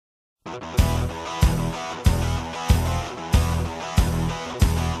Hey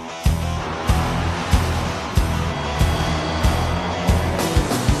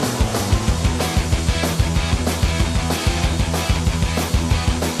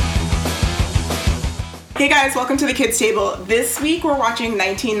guys, welcome to the Kids Table. This week we're watching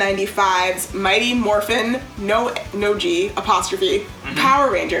 1995's Mighty Morphin Power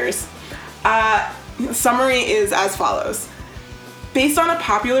Rangers. Summary is as follows. Based on a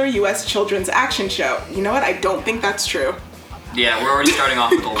popular US children's action show. You know what? I don't think that's true. Yeah, we're already starting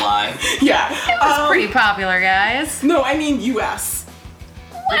off with a lie. Yeah. It was pretty popular, guys. No, I mean US.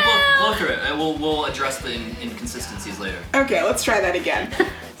 We'll blow through it. We'll address the inconsistencies later. Okay, let's try that again.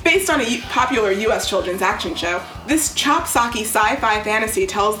 Based on a popular US children's action show, this chop-socky sci-fi fantasy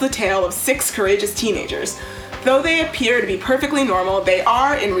tells the tale of 6 courageous teenagers. Though they appear to be perfectly normal, they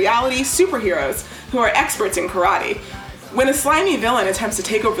are, in reality, superheroes who are experts in karate. When a slimy villain attempts to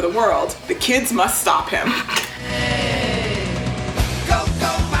take over the world, the kids must stop him. Go,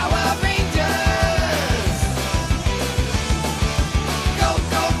 go, Power Rangers! Go,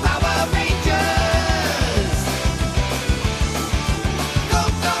 go, Power Rangers! Go,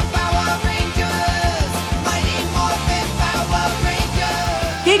 go, Power Rangers! Mighty Morphin Power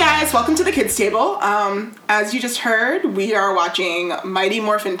Rangers! Hey guys, welcome to the Kids Table. As you just heard, we are watching Mighty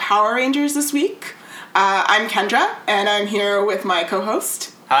Morphin Power Rangers this week. I'm Kendra, and I'm here with my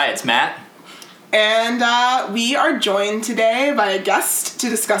co-host. Hi, it's Matt. And we are joined today by a guest to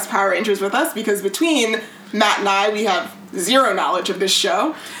discuss Power Rangers with us, because between Matt and I, we have zero knowledge of this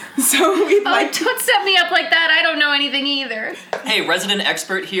show. So we'd like to... Don't set me up like that. I don't know anything either. Hey, resident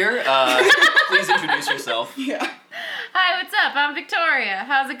expert here. Please introduce yourself. Yeah. Hi, what's up? I'm Victoria.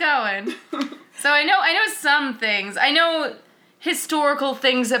 How's it going? So I know some things. I know historical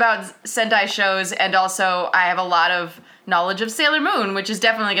things about Sentai shows, and also I have a lot of knowledge of Sailor Moon, which is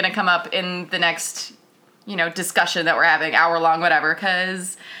definitely going to come up in the next, discussion that we're having, hour-long, whatever,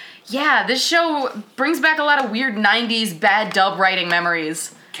 because, yeah, this show brings back a lot of weird 90s bad dub writing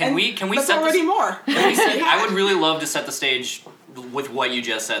memories. Can we That's set already more. I would really love to set the stage with what you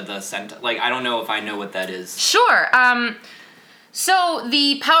just said, I don't know if I know what that is. Sure. So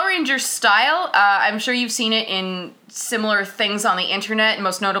the Power Rangers style, I'm sure you've seen it in similar things on the internet,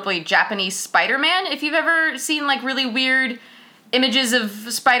 most notably Japanese Spider-Man. If you've ever seen really weird images of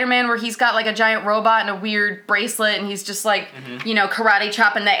Spider-Man where he's got a giant robot and a weird bracelet and he's just karate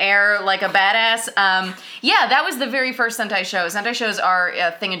chop in the air like a badass. Yeah, that was the very first Sentai show. Sentai shows are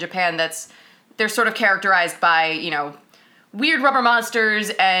a thing in Japan they're sort of characterized by, weird rubber monsters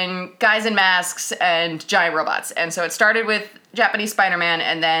and guys in masks and giant robots. And so it started with Japanese Spider-Man,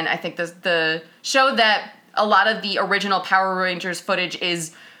 and then I think the show that a lot of the original Power Rangers footage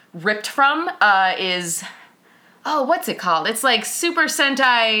is ripped from is... Oh, what's it called? It's Super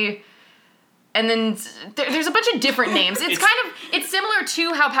Sentai, and then there's a bunch of different names. It's similar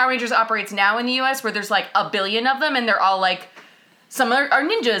to how Power Rangers operates now in the US, where there's a billion of them, and they're all some are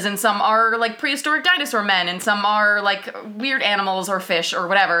ninjas, and some are prehistoric dinosaur men, and some are weird animals or fish or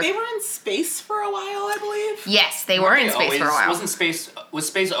whatever. They were in space for a while, I believe. Yes, they were in space for a while. Was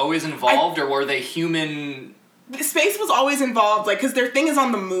space always involved, or were they human? Space was always involved, because their thing is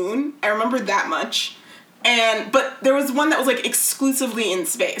on the moon. I remember that much. But there was one that was exclusively in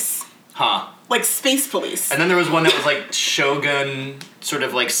space. Huh. Space police. And then there was one that was Shogun, sort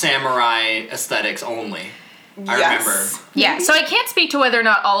of samurai aesthetics only. I remember. Yeah, so I can't speak to whether or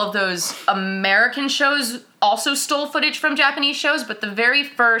not all of those American shows also stole footage from Japanese shows, but the very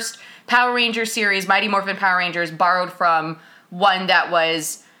first Power Rangers series, Mighty Morphin Power Rangers, borrowed from one that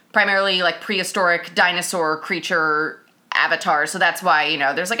was primarily prehistoric dinosaur creature avatar, so that's why,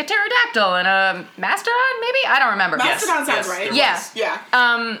 there's a pterodactyl and a mastodon, maybe? I don't remember. Mastodon sounds right. Yeah.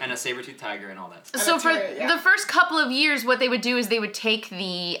 And a saber-toothed tiger and all that stuff. So for the first couple of years, what they would do is they would take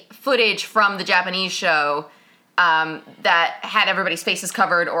the footage from the Japanese show that had everybody's faces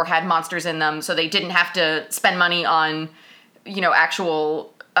covered or had monsters in them, so they didn't have to spend money on,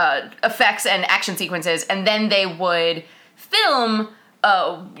 actual effects and action sequences, and then they would film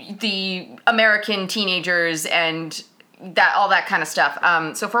the American teenagers and all that kind of stuff.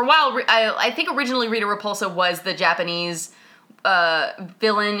 So for a while, I think originally Rita Repulsa was the Japanese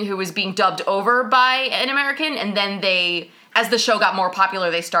villain who was being dubbed over by an American, and then as the show got more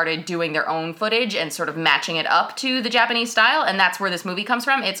popular, they started doing their own footage and sort of matching it up to the Japanese style, and that's where this movie comes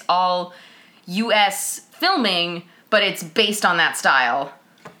from. It's all U.S. filming, but it's based on that style.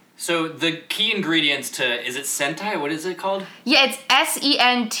 So the key ingredients is it Sentai? What is it called? Yeah, it's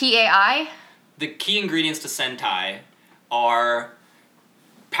Sentai. The key ingredients to Sentai are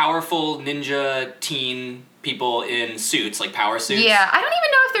powerful ninja teen people in suits, like power suits. Yeah, I don't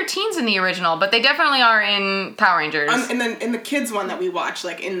even know if they're teens in the original, but they definitely are in Power Rangers. In the kids one that we watched,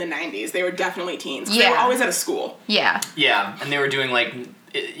 like in the 90s, they were definitely teens. 'Cause Yeah. They were always at a school. Yeah. Yeah, and they were doing like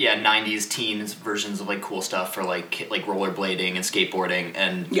 90s teens versions of like cool stuff for like rollerblading and skateboarding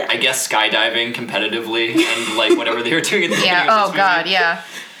and Yeah. I guess skydiving competitively and like whatever they were doing at the beginning Yeah. of this Oh movie. God. Yeah.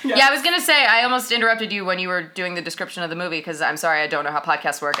 Yeah. Yeah, I was gonna say I almost interrupted you when you were doing the description of the movie because I'm sorry I don't know how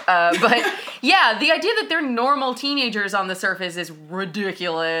podcasts work. But yeah, the idea that they're normal teenagers on the surface is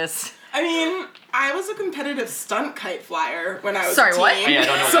ridiculous. I mean, I was a competitive stunt kite flyer when I was Sorry, a teen. what? Oh, yeah, I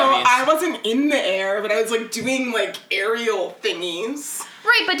don't know what so that means. I wasn't in the air, but I was like doing like aerial thingies.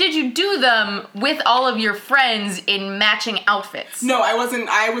 Right, but did you do them with all of your friends in matching outfits? No, I wasn't.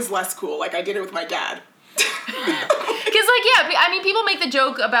 I was less cool. Like I did it with my dad. Because, like, yeah, I mean, people make the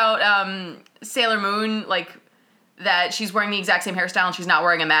joke about Sailor Moon, like, that she's wearing the exact same hairstyle and she's not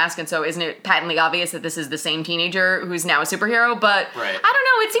wearing a mask, and so isn't it patently obvious that this is the same teenager who's now a superhero? But, Right. I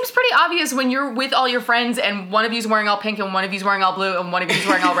don't know, it seems pretty obvious when you're with all your friends and one of you's wearing all pink and one of you's wearing all blue and one of you's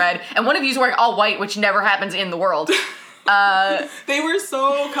wearing all red and one of you's wearing all white, which never happens in the world. They were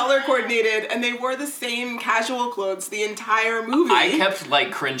so color coordinated, and they wore the same casual clothes the entire movie. I kept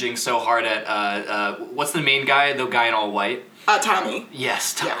like cringing so hard at what's the main guy, the guy in all white? Tommy.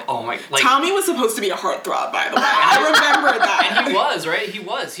 Yes, Yeah. oh my, like Tommy was supposed to be a heartthrob, by the way. I remember that. and he was, right? He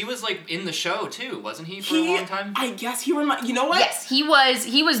was like in the show too, wasn't he, for a long time? I guess he reminded. You know what? Yes, he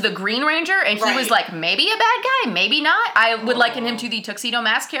was the Green Ranger, and he Right. was like maybe a bad guy, maybe not. I would liken him to the Tuxedo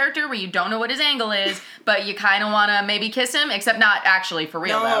Mask character, where you don't know what his angle is, but you kind of want to maybe kiss him, except not actually for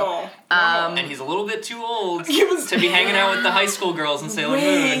real though. No. And he's a little bit too old He was to be hanging out with the high school girls in Sailor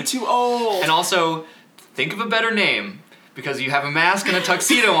way Moon. too old. And also, think of a better name, because you have a mask and a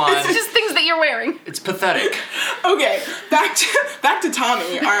tuxedo on. It's just things that you're wearing. It's pathetic. Okay, back to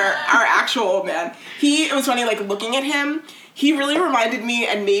Tommy, our actual old man. It was funny, like looking at him. He really reminded me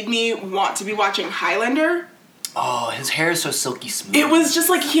and made me want to be watching Highlander. Oh, his hair is so silky smooth. It was just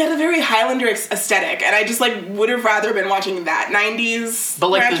like he had a very Highlander aesthetic, and I just like would have rather been watching that 90s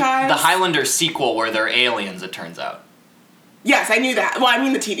But like franchise. the Highlander sequel where they're aliens, it turns out. Yes, I knew that. Well, I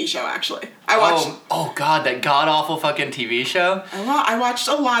mean the TV show actually. I watched. Oh god, that god awful fucking TV show. I watched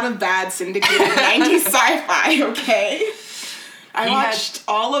a lot of bad syndicated 90s sci-fi. Okay, I He had- watched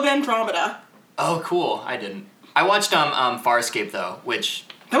all of Andromeda. Oh, cool. I didn't. I watched Farscape though, which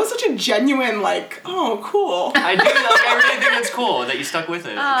That was such a genuine like, oh, cool. I do. I really think it's cool that you stuck with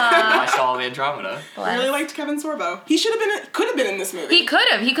it. And watched all of Andromeda. I really liked Kevin Sorbo. He could have been in this movie. He could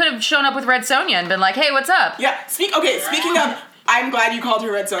have shown up with Red Sonja and been like, "Hey, what's up?" Yeah. Speaking of, I'm glad you called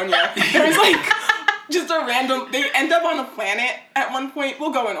her Red Sonja. There's like just a random. They end up on a planet at one point.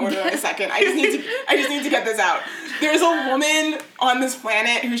 We'll go in order in a second. I just need to get this out. There's a woman on this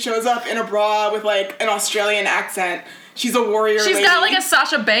planet who shows up in a bra with like an Australian accent. She's a warrior. She's lady. got like a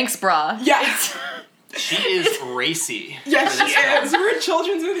Sasha Banks bra. Yes. She is racy. Yes, for she this film. is. We're a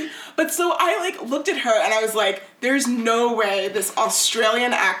children's movie. But so I like looked at her and I was like, there's no way this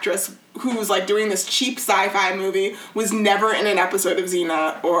Australian actress who's like doing this cheap sci-fi movie was never in an episode of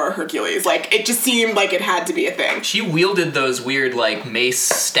Xena or Hercules. Like it just seemed like it had to be a thing. She wielded those weird like mace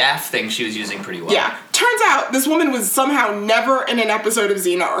staff things she was using pretty well. Yeah. Turns out this woman was somehow never in an episode of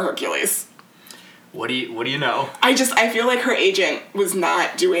Xena or Hercules. What do you know? I feel like her agent was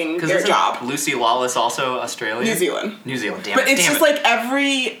not doing their isn't job. Lucy Lawless also Australian? New Zealand. New Zealand. Damn But it. it's damn just it. like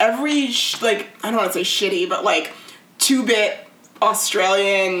every like, I don't want to say shitty, but like 2-bit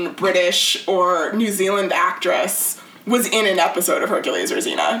Australian, British, or New Zealand actress was in an episode of Hercules or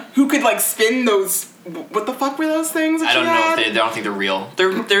Xena who could like spin those. What the fuck were those things? That I don't she know had? if they don't think they're real.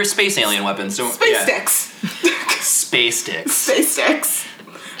 They're space alien weapons. So Space yeah. sticks. Space sticks. Space sticks.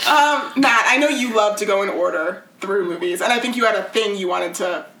 Matt, I know you love to go in order through movies, and I think you had a thing you wanted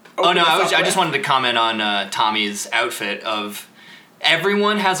to. Oh no, I just with. wanted to comment on Tommy's outfit of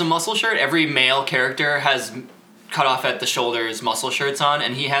everyone has a muscle shirt. Every male character has cut off at the shoulders muscle shirts on,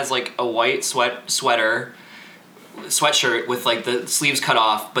 and he has like a white sweatshirt with like the sleeves cut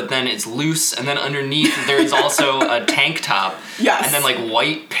off, but then it's loose, and then underneath there's also a tank top. Yes. And then like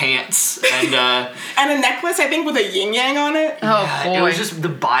white pants and And a necklace, I think, with a yin yang on it. Oh boy. it was just the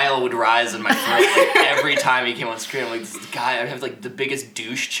bile would rise in my throat like, every time he came on screen. I'm like, this guy, I have like the biggest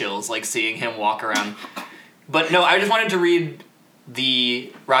douche chills like seeing him walk around. But no, I just wanted to read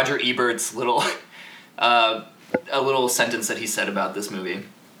the Roger Ebert's little a little sentence that he said about this movie,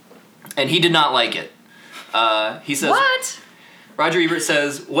 and he did not like it. He says, What? Roger Ebert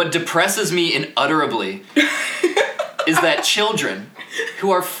says, "What depresses me unutterably is that children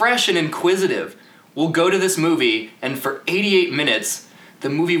who are fresh and inquisitive will go to this movie and for 88 minutes the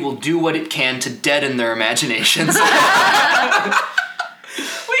movie will do what it can to deaden their imaginations. Wait,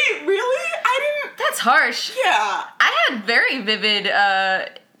 really? I didn't. That's harsh. Yeah. I had very vivid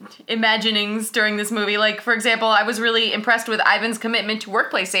imaginings during this movie. Like, for example, I was really impressed with Ivan's commitment to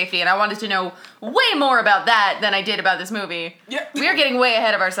workplace safety, and I wanted to know way more about that than I did about this movie. Yeah. We are getting way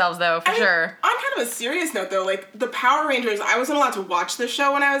ahead of ourselves, though, for I mean, sure. On kind of a serious note, though, like, the Power Rangers, I wasn't allowed to watch this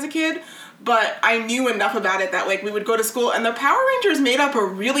show when I was a kid, but I knew enough about it that, like, we would go to school, and the Power Rangers made up a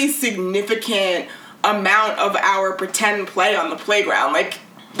really significant amount of our pretend play on the playground. Like,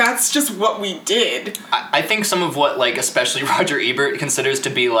 that's just what we did. I think some of what, like, especially Roger Ebert considers to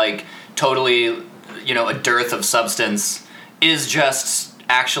be, like, totally, you know, a dearth of substance is just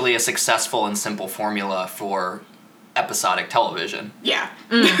actually a successful and simple formula for episodic television. Yeah.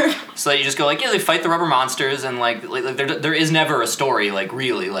 So that you just go, like, yeah, they fight the rubber monsters, and, like there is never a story, like,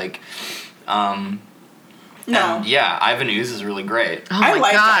 really, like, No. and, yeah, Ivan Ooze is really great. Oh I my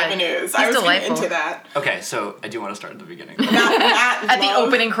liked God. Ivan Ooze. He's I was really delightful. into that. Okay, so I do want to start at the beginning. At the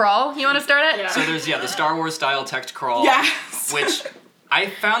opening crawl, you want to start at? Yeah. So there's, the Star Wars style text crawl. Yes. Which I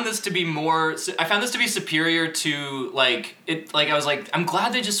found this to be superior to, like, it, like, I was like, I'm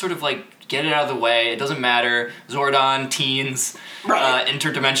glad they just sort of, like, get it out of the way. It doesn't matter. Zordon, teens, Right.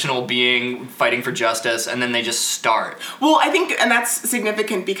 interdimensional being fighting for justice, and then they just start. Well, I think, and that's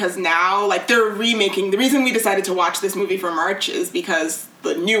significant because now, like, they're remaking, the reason we decided to watch this movie for March is because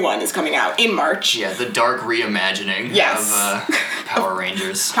the new one is coming out in March. Yeah, the dark reimagining Yes. of Power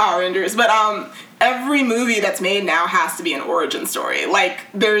Rangers. Power Rangers. But, every movie that's made now has to be an origin story. Like,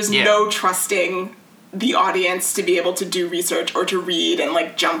 there's no trusting the audience to be able to do research or to read and,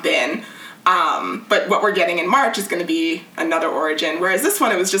 like, jump in. But what we're getting in March is going to be another origin, whereas this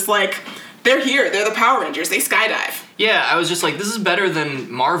one, it was just like, they're here, they're the Power Rangers, they skydive. Yeah, I was just like, this is better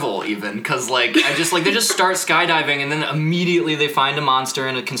than Marvel even, because, like, I just, like, they just start skydiving and then immediately they find a monster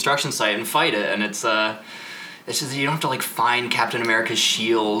in a construction site and fight it, and it's just, you don't have to, like, find Captain America's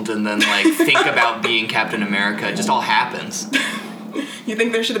shield and then, like, think about being Captain America. It just all happens. You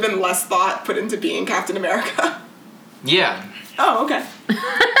think there should have been less thought put into being Captain America? Yeah. Oh, okay.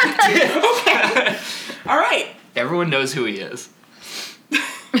 Okay. All right. Everyone knows who he is.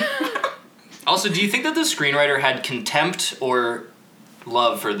 Also, do you think that the screenwriter had contempt or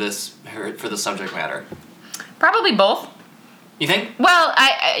love for the subject matter? Probably both. You think? Well,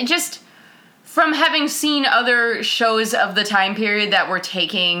 I just, from having seen other shows of the time period that were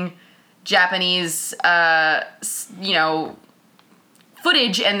taking Japanese,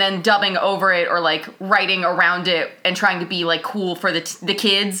 footage and then dubbing over it or, like, writing around it and trying to be, like, cool for the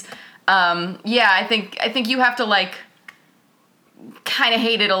kids, I think you have to, like, kind of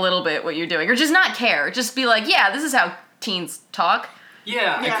hate it a little bit what you're doing, or just not care. Just be like, yeah, this is how teens talk.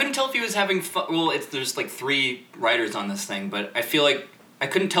 Yeah, Yeah. I couldn't tell if he was having fun. Well, there's like 3 writers on this thing, but I feel like I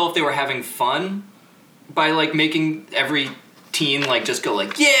couldn't tell if they were having fun by, like, making every teen, like, just go,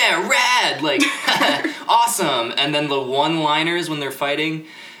 like, yeah, rad, like, awesome, and then the one-liners when they're fighting,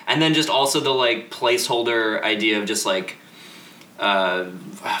 and then just also the, like, placeholder idea of just, like,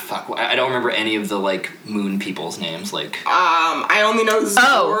 I don't remember any of the, like, moon people's names, like... I only know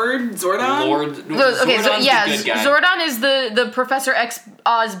Zordon? Lord... Okay, Zordon's so, yeah, the good guy. Zordon is the Professor X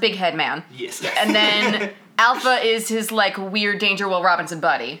Oz big head man. Yes. And then Alpha is his, like, weird Danger Will Robinson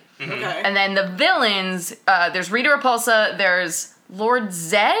buddy. Okay. And then the villains, there's Rita Repulsa, there's Lord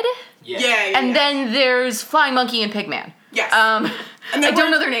Zed, Yeah. and then there's Flying Monkey and Pigman. Yes. I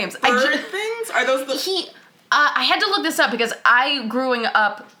don't know their names. Bird things? Are those the... I had to look this up because I, growing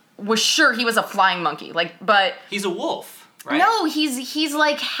up, was sure he was a flying monkey. Like, but He's a wolf, right? no, he's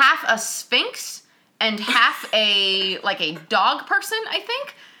like half a sphinx and half a dog person, I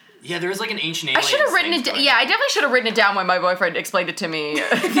think. Yeah, there was, like, an ancient I alien. should have written it. Yeah, I definitely should have written it down when my boyfriend explained it to me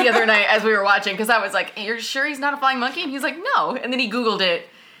the other night as we were watching. Because I was like, "You're sure he's not a flying monkey?" And he's like, "No." And then he Googled it,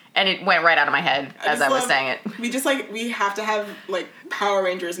 and it went right out of my head as I was saying it. We just, like, we have to have, like, Power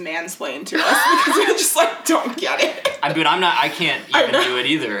Rangers mansplain to us because we just, like, don't get it. I can't even do it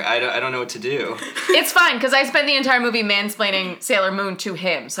either. I don't know what to do. It's fine because I spent the entire movie mansplaining Sailor Moon to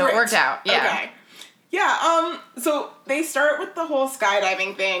him, so it worked out. Yeah. Okay. Yeah, so they start with the whole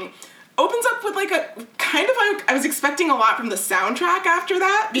skydiving thing. Opens up with, like, a kind of, like, I was expecting a lot from the soundtrack after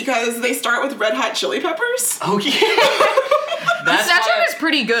that because they start with Red Hot Chili Peppers. Oh, yeah. The soundtrack is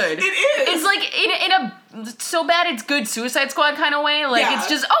pretty good. It is. It's like in a so bad it's good Suicide Squad kind of way. Like, Yeah. it's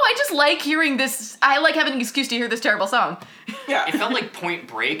just, I just like hearing this. I like having an excuse to hear this terrible song. Yeah. It felt like Point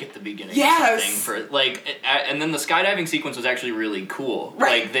Break at the beginning Yes. or something. For, like, and then the skydiving sequence was actually really cool.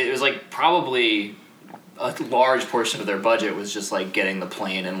 Right. Like, it was, like, probably a large portion of their budget was just, like, getting the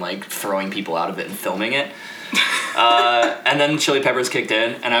plane and, like, throwing people out of it and filming it. And then Chili Peppers kicked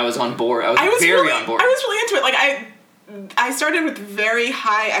in, and I was on board. I was very on board. I was really into it. Like, I started with very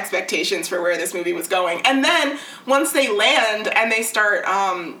high expectations for where this movie was going. And then, once they land and they start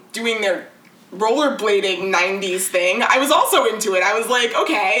doing their rollerblading 90s thing, I was also into it. I was like,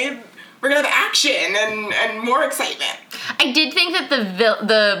 okay, we're gonna have action and more excitement. I did think that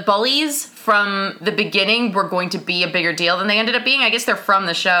the bullies from the beginning were going to be a bigger deal than they ended up being. I guess they're from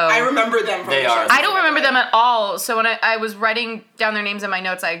the show. I remember them from the show. I don't remember them at all. So when I was writing down their names in my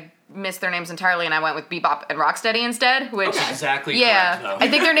notes, I missed their names entirely, and I went with Bebop and Rocksteady instead. Which exactly correct, though. I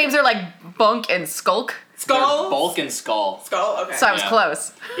think their names are like Bunk and Skulk. Skull? Bulk and Skull. Skull, okay. So I was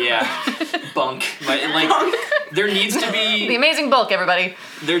close. Yeah. Bunk. Like, there needs to be... The amazing Bulk, everybody.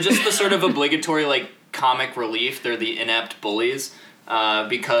 They're just the sort of obligatory, like, comic relief. They're the inept bullies.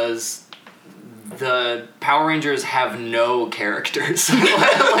 Because the Power Rangers have no characters.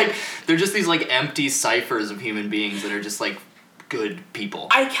 Like, they're just these, like, empty ciphers of human beings that are just, like, good people.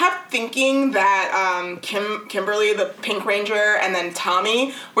 I kept thinking that Kimberly, the Pink Ranger, and then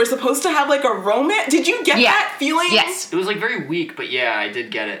Tommy were supposed to have, like, a romance. Did you get that feeling? Yes. It was, like, very weak, but yeah, I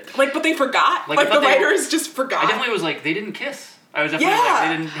did get it. Like, but they forgot? Like the writers just forgot? I definitely was like, they didn't kiss. I was definitely like,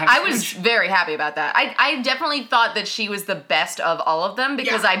 they didn't have a I was smooch. very happy about that. I definitely thought that she was the best of all of them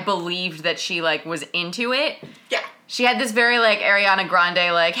because I believed that she, like, was into it. Yeah. She had this very, like, Ariana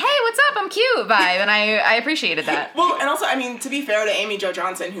Grande, like, hey, what's up, I'm cute vibe, and I appreciated that. Well, and also, I mean, to be fair to Amy Jo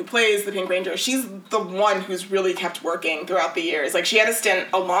Johnson, who plays the Pink Ranger, she's the one who's really kept working throughout the years. Like, she had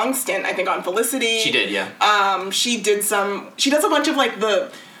a long stint, I think, on Felicity. She did, yeah. She does a bunch of, like,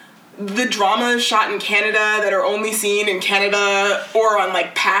 the dramas shot in Canada that are only seen in Canada or on,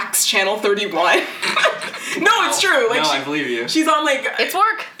 like, PAX Channel 31. No, it's true. Like, I believe you. She's on, like... It's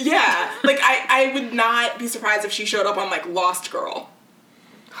work. Yeah. Like, I would not be surprised if she showed up on, like, Lost Girl.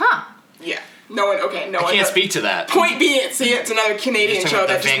 Huh. Yeah. No one... Okay, no one... I can't speak to that. Point being, see, it's another Canadian show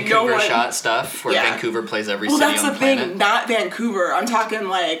that just no Vancouver one... shot stuff, where Vancouver plays every city on the planet. Well, that's the thing. Not Vancouver. I'm talking,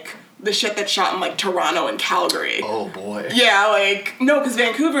 like... the shit that's shot in, like, Toronto and Calgary. Oh, boy. Yeah, like, no, because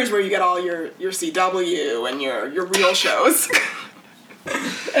Vancouver is where you get all your CW and your real shows.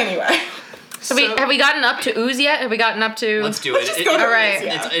 Anyway. So have we gotten up to Ooze yet? Have we gotten up to... Let's do it. Just go to all right. Ooze,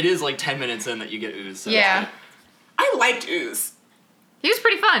 yeah. It is, like, 10 minutes in that you get Ooze. So Yeah. I liked Ooze. He was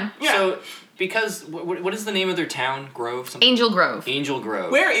pretty fun. Yeah. So, because... What is the name of their town? Grove? Something? Angel Grove. Angel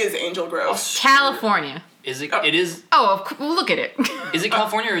Grove. Where is Angel Grove? California. Is it... It is... Oh, look at it. Is it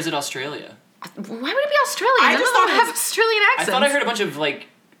California or is it Australia? Why would it be Australian? I None just of them thought it have was- Australian I accents. thought I heard a bunch of, like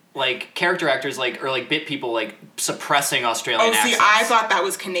character actors, like, or, like, bit people, like, suppressing Australian accents. I thought that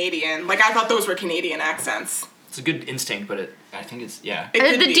was Canadian. Like, I thought those were Canadian accents. It's a good instinct, but I think it's... Yeah. It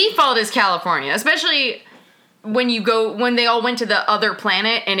could The be. default is California, especially when they all went to the other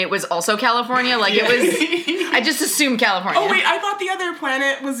planet and it was also California. Like, it was... I just assumed California. Oh, wait, I thought the other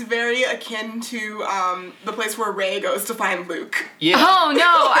planet was very akin to the place where Ray goes to find Luke. Yeah. Oh, no.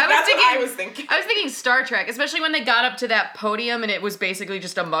 I was thinking. I was thinking Star Trek, especially when they got up to that podium and it was basically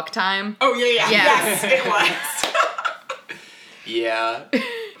just a muck time. Oh, yeah. Yes. Yes, it was. Yeah.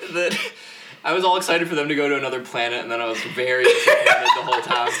 I was all excited for them to go to another planet, and then I was very disappointed the whole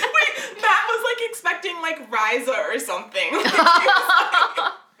time. Wait, Matt was, like, expecting, like, Ryza or something.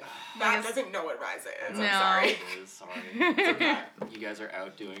 Matt doesn't know what Ryza is. No. I'm sorry. Sorry. It's okay. You guys are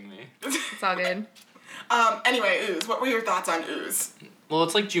outdoing me. It's all good. Anyway, Ooze. What were your thoughts on Ooze? Well,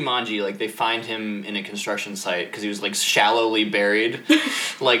 it's like Jumanji. Like, they find him in a construction site because he was, like, shallowly buried,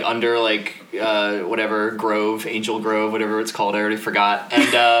 like, under, like, whatever Grove, Angel Grove, whatever it's called. I already forgot.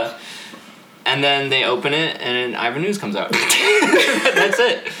 And then they open it, and Ivan Ooze comes out. That's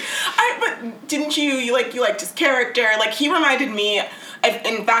it. But didn't you liked his character? Like, he reminded me...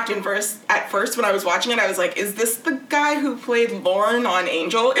 In fact, at first when I was watching it, I was like, is this the guy who played Lorne on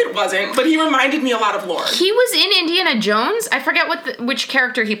Angel? It wasn't, but he reminded me a lot of Lorne. He was in Indiana Jones. I forget which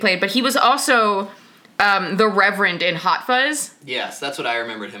character he played, but he was also the Reverend in Hot Fuzz. Yes, that's what I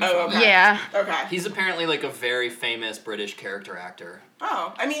remembered him from. Okay. Yeah. Okay. He's apparently, like, a very famous British character actor.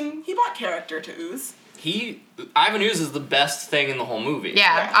 Oh, I mean, he brought character to Ooze. Ivan Ooze is the best thing in the whole movie.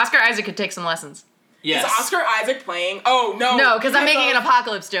 Yeah, Oscar Isaac could take some lessons. Yes. Is Oscar Isaac playing? Oh, no. No, because I'm making an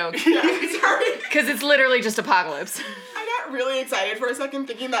apocalypse joke. Yeah, sorry. Because it's literally just apocalypse. I got really excited for a second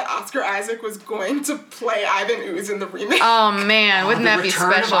thinking that Oscar Isaac was going to play Ivan Ooze in the remake. Oh, man, wouldn't that be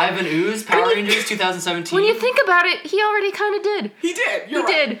Return special? of Ivan Ooze, Power Rangers 2017. When you think about it, he already kind of did. He did. You're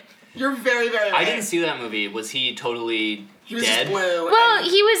He right. did. You're very, very right. I didn't see that movie. Was he totally He was dead? just blue. Well, and-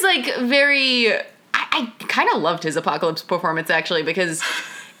 he was, like, very... I kind of loved his apocalypse performance, actually, because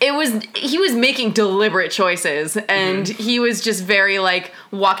he was making deliberate choices, and he was just very, like,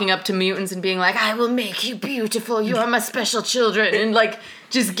 walking up to mutants and being like, I will make you beautiful, you are my special children, and, like,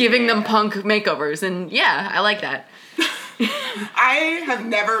 just giving them punk makeovers, and yeah, I like that. I have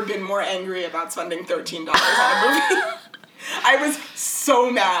never been more angry about spending $13 on a movie. I was so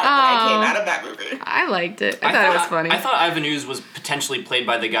mad when I came out of that movie. I liked it. I thought it was funny. I thought Ivan Ooze was potentially played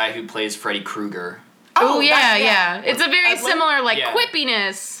by the guy who plays Freddy Krueger. Oh, yeah. It's a very Edlin? similar, like, Yeah.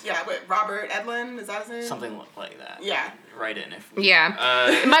 quippiness. Yeah, but Robert Edlin, is that his name? Something like that. Yeah. Right in. If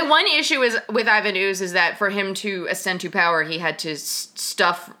Yeah. My one issue is with Ivan Ooze is that for him to ascend to power, he had to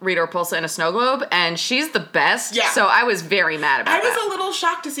stuff Rita Repulsa in a snow globe, and she's the best. Yeah. So I was very mad about I was that. a little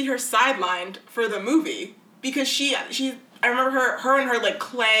shocked to see her sidelined for the movie because she I remember her and her like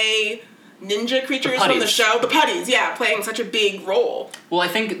clay ninja creatures from the putties. show, the putties, yeah, playing such a big role. Well, I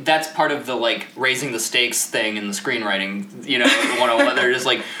think that's part of the, like, raising the stakes thing in the screenwriting, you know, 101. They're just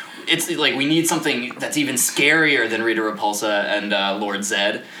like, it's like, we need something that's even scarier than Rita Repulsa and Lord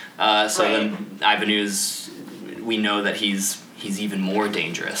Zed. Then Ivan Ooze, we know that he's even more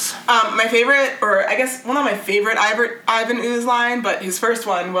dangerous. My favorite, or I guess one of my favorite Ivan Ooze line, but his first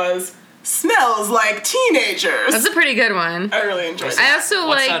one was, smells like teenagers. That's a pretty good one. I really enjoyed I it. also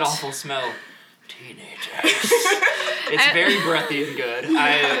What's liked... that awful smell? Teenagers. It's very breathy and good.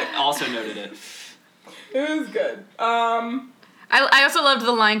 I also noted it. It was good. I also loved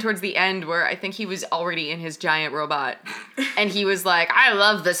the line towards the end where I think he was already in his giant robot, and he was like, I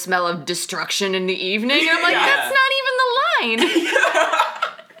love the smell of destruction in the evening. And I'm like, Yeah. that's not even the line.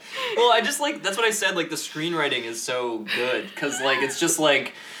 Well, I just like, that's what I said, like, the screenwriting is so good, because, like, it's just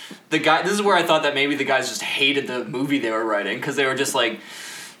like, the guy, this is where I thought that maybe the guys just hated the movie they were writing, because they were just like,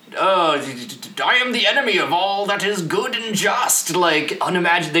 oh, I am the enemy of all that is good and just, like,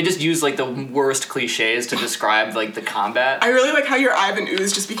 unimaginable. They just use, like, the worst cliches to describe, like, the combat. I really like how your Ivan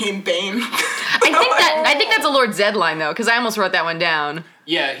Ooze just became Bane. I think that's a Lord Zed line, though, because I almost wrote that one down.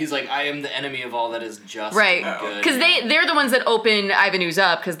 Yeah, he's like, I am the enemy of all that is just Right. and good. Because they're the ones that open Ivan Ooze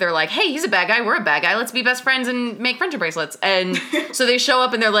up, because they're like, hey, he's a bad guy, we're a bad guy, let's be best friends and make friendship bracelets. And so they show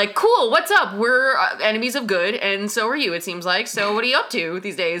up and they're like, cool, what's up? We're enemies of good, and so are you, it seems like. So what are you up to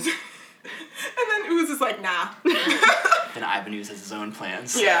these days? And then Ooze is like, nah. Then Ivan Ooze has his own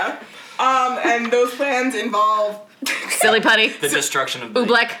plans. Yeah. And those plans involve... Silly putty. The destruction of the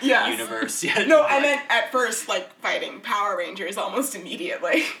Oobleck. Yes. universe. Yeah. No, I meant at first, like, fighting Power Rangers almost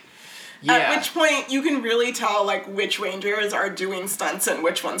immediately. Yeah. At which point, you can really tell, like, which Rangers are doing stunts and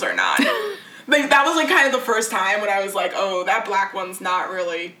which ones are not. Like, that was, like, kind of the first time when I was like, oh, that black one's not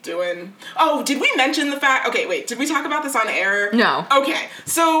really doing... Oh, did we mention the fact... Okay, wait, did we talk about this on air? No. Okay,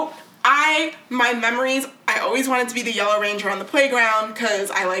 so... my memories, I always wanted to be the Yellow Ranger on the playground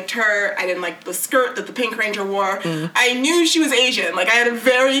because I liked her. I didn't like the skirt that the Pink Ranger wore. I knew she was Asian. Like, I had a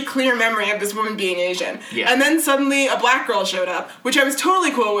very clear memory of this woman being Asian. Yeah. And then suddenly a black girl showed up, which I was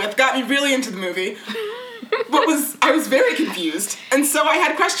totally cool with, got me really into the movie. I was very confused. And so I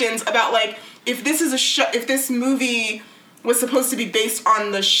had questions about, like, if this is if this movie was supposed to be based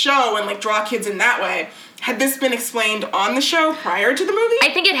on the show and, like, draw kids in that way, had this been explained on the show prior to the movie?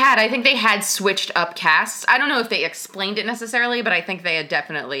 I think it had. I think they had switched up casts. I don't know if they explained it necessarily, but I think they had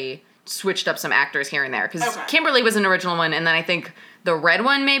definitely switched up some actors here and there. Because Okay. Kimberly was an original one, and then I think the red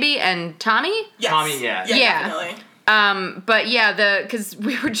one maybe, and Tommy? Yes. Tommy, yeah. Yeah. Definitely. But yeah, because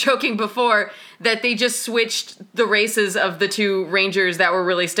we were joking before that they just switched the races of the two Rangers that were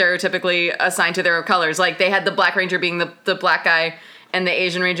really stereotypically assigned to their colors. Like, they had the Black Ranger being the black guy, and the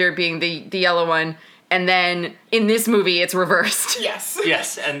Asian Ranger being the yellow one. And then in this movie, it's reversed. Yes.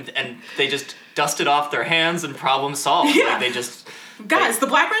 Yes, and they just dusted off their hands and problem solved. Yeah. Like, they just... Guys, the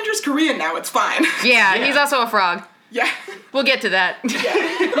Black Ranger's Korean now. It's fine. Yeah, Yeah. he's also a frog. Yeah. We'll get to that.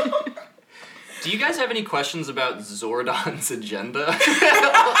 Do you guys have any questions about Zordon's agenda?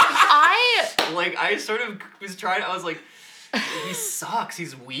 I sort of was trying... I was like... He sucks.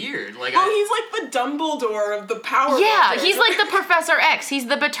 He's weird. Like, Well, he's like the Dumbledore of the Power Yeah, Rangers. he's like the Professor X. He's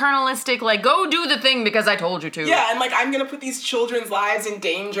the paternalistic, like, go do the thing because I told you to. Yeah, and like, I'm gonna put these children's lives in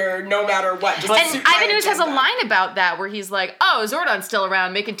danger no matter what. Just to And suit my Ivan Ooze has a agenda. line about that where he's like, oh, Zordon's still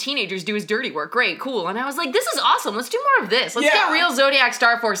around making teenagers do his dirty work. Great, cool. And I was like, this is awesome. Let's do more of this. Let's Yeah. get real Zodiac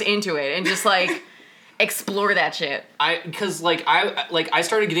Star Force into it and just, like, explore that shit. Because I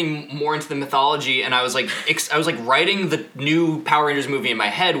started getting more into the mythology, and I was like writing the new Power Rangers movie in my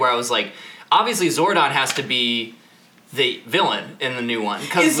head, where I was like, obviously Zordon has to be the villain in the new one.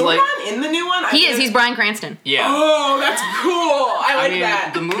 Is Zordon in the new one? He is. He's Bryan Cranston. Yeah. Oh, that's cool. I like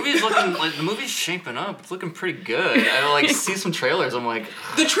that. The movie's shaping up. It's looking pretty good. I see some trailers. I'm like,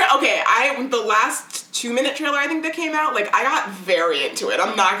 the last 2-minute trailer I think that came out, I got very into it.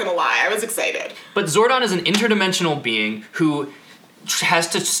 I'm not gonna lie. I was excited. But Zordon is an interdimensional being who has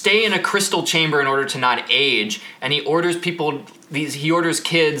to stay in a crystal chamber in order to not age, and he orders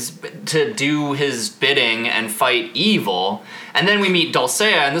kids to do his bidding and fight evil. And then we meet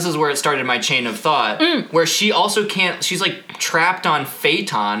Dulcea, and this is where it started my chain of thought, where she also can't, she's trapped on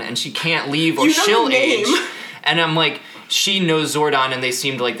Phaeton, and she can't leave or she'll age. And I'm like, she knows Zordon, and they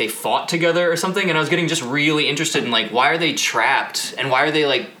seemed like they fought together or something, and I was getting just really interested in why are they trapped, and why are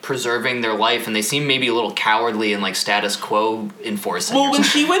they preserving their life, and they seem maybe a little cowardly and status quo enforcing. Well, when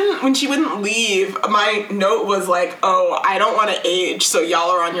she wouldn't leave, my note was oh, I don't want to age, so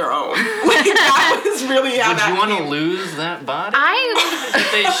y'all are on your own. That was really how Would you want to lose that body? That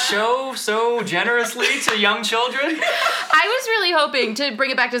they show so generously to young children? I was really hoping to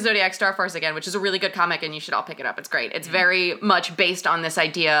bring it back to Zodiac Star Force again, which is a really good comic, and you should all pick it up. It's great. It's very much based on this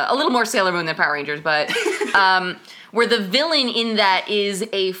idea, a little more Sailor Moon than Power Rangers, but where the villain in that is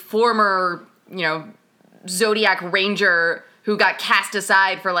a former, Zodiac Ranger who got cast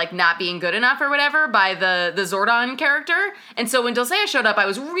aside for not being good enough or whatever by the Zordon character. And so when Dulcea showed up, I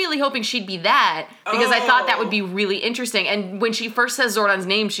was really hoping she'd be that, because I thought that would be really interesting. And when she first says Zordon's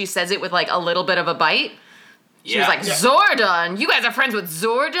name, she says it with a little bit of a bite. She was like, Zordon? You guys are friends with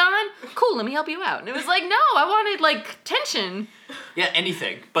Zordon? Cool, let me help you out. And it was no, I wanted, tension. Yeah,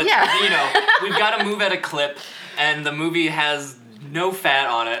 anything. But, we've got to move at a clip, and the movie has no fat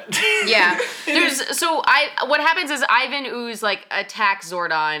on it. Yeah. What happens is Ivan Ooze, attacks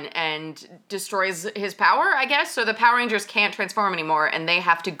Zordon and destroys his power, I guess. So the Power Rangers can't transform anymore, and they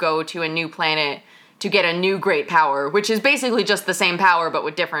have to go to a new planet to get a new great power, which is basically just the same power but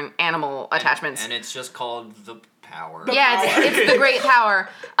with different animal attachments. And it's just called the power. It's the great power.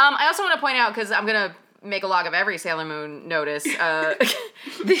 I also want to point out, because I'm going to make a log of every Sailor Moon notice,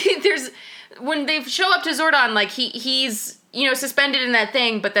 when they show up to Zordon, he's, suspended in that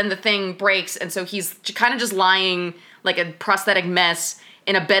thing, but then the thing breaks, and so he's kind of just lying like a prosthetic mess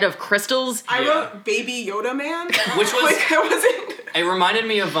in a bed of crystals. I wrote Baby Yoda Man. Which was... I wasn't... It reminded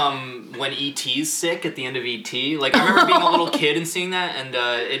me of when E.T.'s sick at the end of E.T. I remember being a little kid and seeing that, and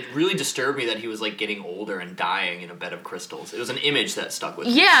it really disturbed me that he was getting older and dying in a bed of crystals. It was an image that stuck with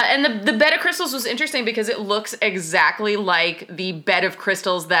me. Yeah, and the bed of crystals was interesting because it looks exactly like the bed of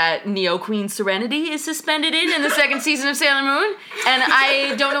crystals that Neo Queen Serenity is suspended in the second season of Sailor Moon. And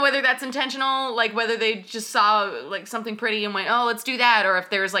I don't know whether that's intentional, whether they just saw something pretty and went, oh, let's do that, or if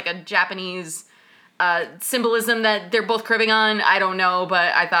there's a Japanese symbolism that they're both cribbing on. I don't know,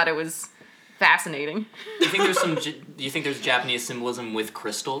 but I thought it was fascinating. Do you think there's Japanese symbolism with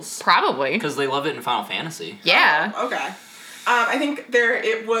crystals? Probably. Because they love it in Final Fantasy. Yeah. Oh, okay. I think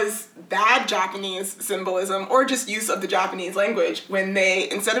it was bad Japanese symbolism, or just use of the Japanese language, when they,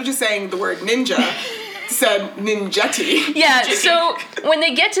 instead of just saying the word ninja, said ninjetti. Yeah, so when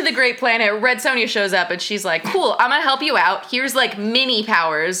they get to the Great Planet, Red Sonja shows up and she's like, cool, I'm gonna help you out. Here's mini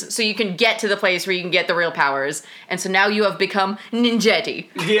powers so you can get to the place where you can get the real powers. And so now you have become ninjetti.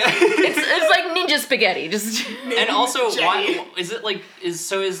 Yeah. It's like ninja spaghetti. Just And also, why is it is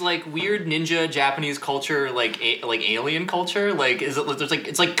weird ninja Japanese culture alien culture? Is it there's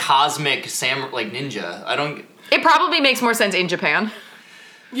it's cosmic ninja? I don't. It probably makes more sense in Japan.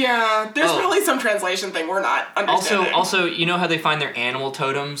 Yeah, there's probably some translation thing we're not understanding. Also, you know how they find their animal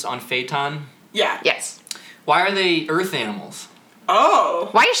totems on Phaeton? Yeah. Yes. Why are they earth animals? Oh.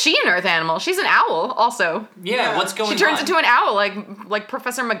 Why is she an earth animal? She's an owl, also. Yeah, what's going on? She turns into an owl, like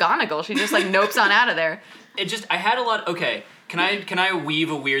Professor McGonagall. She just nopes on out of there. I had a lot. Okay, can I weave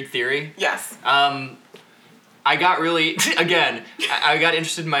a weird theory? Yes. I got really again. I got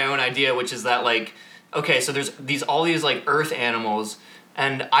interested in my own idea, which is that okay, so there's all these earth animals.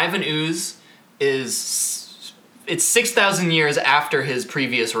 And Ivan Ooze it's 6,000 years after his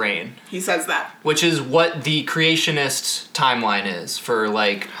previous reign. He says that. Which is what the creationist timeline is for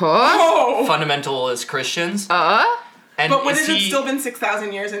fundamentalist Christians. And but would it have still been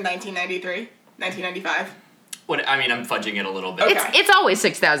 6,000 years in 1993? 1995? I'm fudging it a little bit. Okay. It's always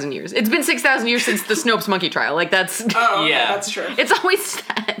 6,000 years. It's been 6,000 years since the Snopes monkey trial. Oh, okay, yeah, that's true. It's always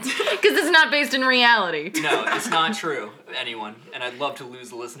that. Because it's not based in reality. No, it's not true, anyone. And I'd love to lose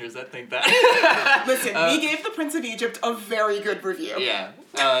the listeners that think that. Listen, we gave The Prince of Egypt a very good review. Yeah.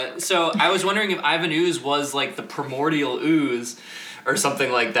 So I was wondering if Ivan Ooze was the primordial ooze or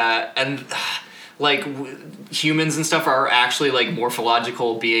something like that. And like humans and stuff are actually like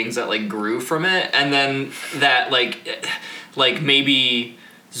morphological beings that like grew from it, and then that like maybe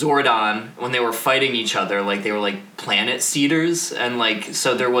Zordon, when they were fighting each other, like they were like planet seeders, and like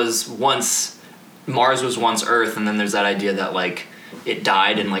so there was once Mars was once Earth, and then there's that idea that like it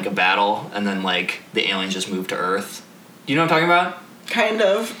died in like a battle, and then like the aliens just moved to Earth. Do you know what I'm talking about? Kind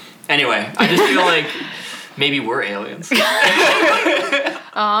of. Anyway, I just feel like maybe we're aliens.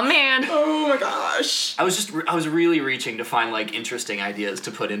 Oh man. Oh my gosh. I was really reaching to find like interesting ideas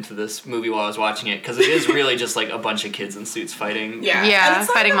to put into this movie while I was watching it, because it is really just like a bunch of kids in suits fighting. Yeah. And Yeah, it's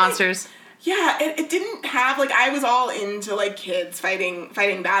not fighting really- monsters. Yeah, it didn't have, like, I was all into, like, kids fighting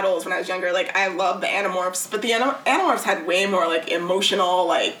battles when I was younger. Like, I loved the Animorphs, but the Animorphs had way more, like, emotional,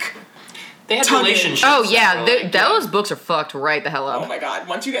 like, They had Tugging. relationships. Oh yeah, that were, like, those books are fucked right the hell oh up. my god,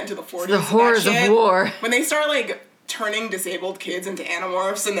 once you get into the 40s, The horrors that of shit, war. when they start, like, turning disabled kids into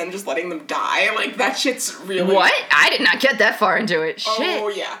Animorphs and then just letting them die, like, that shit's really... What? I did not get that far into it. Shit. Oh,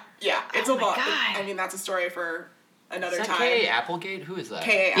 yeah. Yeah, it's Oh a my lot. God. I mean, that's a story for another Is that time. K.A. Applegate? Who is that?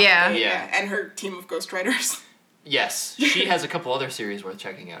 K.A. Yeah. Applegate, Yeah. And her team of ghostwriters. Yes. She has a couple other series worth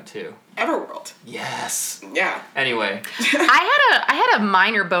checking out, too. Everworld. Yes. Yeah. Anyway. I had a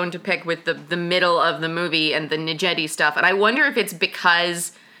minor bone to pick with the middle of the movie and the Nigeti stuff, and I wonder if it's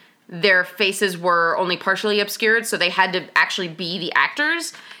because their faces were only partially obscured, so they had to actually be the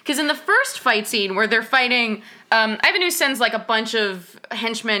actors. Because in the first fight scene where they're fighting, Ivan Ooze sends like a bunch of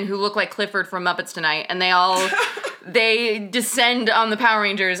henchmen who look like Clifford from Muppets Tonight, and they descend on the Power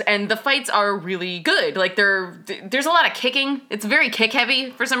Rangers, and the fights are really good. Like there's a lot of kicking. It's very kick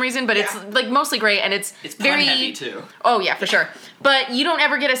heavy for some reason, but it's Yeah. like mostly great, and it's It's pun very heavy, too. Oh yeah, for sure. But you don't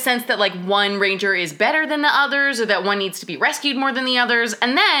ever get a sense that like one ranger is better than the others, or that one needs to be rescued more than the others.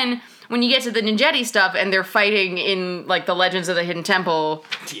 And then when you get to the Nigeti stuff and they're fighting in like the Legends of the Hidden Temple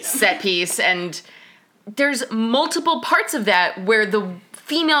Yeah. set piece, and there's multiple parts of that where the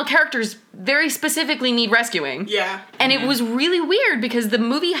female characters very specifically need rescuing. Yeah. And it was really weird because the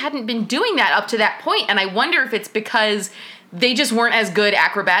movie hadn't been doing that up to that point, and I wonder if it's because they just weren't as good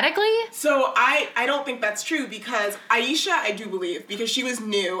acrobatically. So I don't think that's true, because Aisha, I do believe, because she was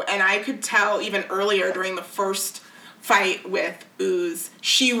new, and I could tell even earlier during the first fight with Ooze,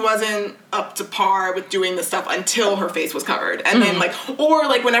 she wasn't up to par with doing the stuff until her face was covered. And then or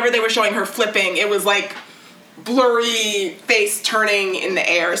whenever they were showing her flipping, it was like blurry face turning in the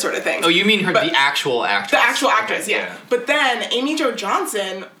air sort of thing. Oh, you mean her, But- the actual actress? The actual actress, Okay, yeah. But then Amy Jo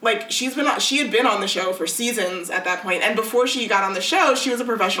Johnson, like she had been on the show for seasons at that point, and before she got on the show, she was a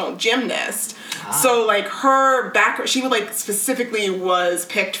professional gymnast. So like her background, she would like specifically was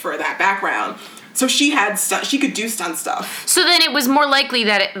picked for that background. So she could do stunt stuff. So then it was more likely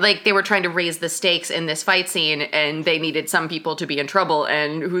that they were trying to raise the stakes in this fight scene, and they needed some people to be in trouble.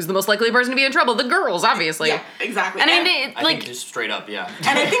 And who's the most likely person to be in trouble? The girls, obviously. Yeah, exactly. And I And- mean, I think just straight up, yeah.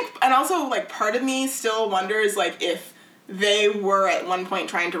 And I think, and also, like, part of me still wonders, like, if they were at one point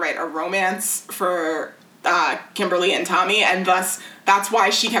trying to write a romance for Kimberly and Tommy, and thus that's why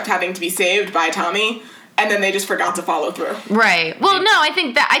she kept having to be saved by Tommy, and then they just forgot to follow through. right. Well, no, I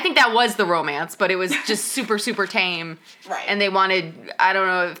think that was the romance, but it was just super, super tame. Right. And they wanted, I don't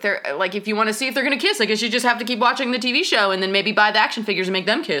know if they're like, if you want to see if they're gonna kiss, I guess you just have to keep watching the TV show and then maybe buy the action figures and make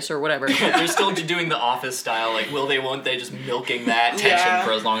them kiss or whatever. They're still doing the Office style, like, will they, won't they, just milking that tension Yeah.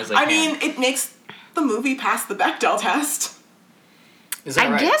 for as long as they I can. mean, it makes the movie pass the Bechdel test. Is that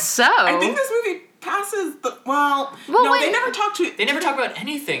I right? guess so. I think this movie passes the, Well, no, wait. they never talk to They never talk about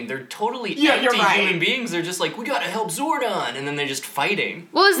anything. They're totally Yeah, you're empty right. human beings. They're just like, we gotta help Zordon, and then they're just fighting.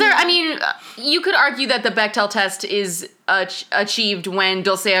 Well, is there, I mean, you could argue that the Bechdel test is achieved when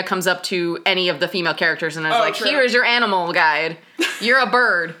Dulcea comes up to any of the female characters and is like, true. here is your animal guide. You're a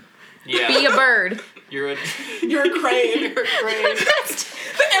bird. Yeah. Be a bird. You're a You're a crane. you're a crane.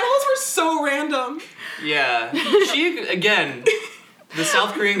 The animals were so random. Yeah. She, again, the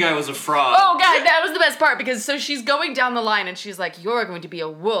South Korean guy was a fraud. Oh, God, that was the best part because so she's going down the line and she's like, you're going to be a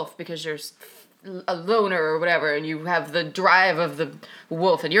wolf because you're a loner or whatever and you have the drive of the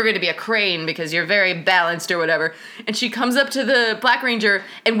wolf, and you're going to be a crane because you're very balanced or whatever. And she comes up to the Black Ranger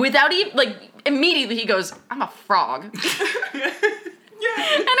and without even, like, immediately he goes, I'm a frog.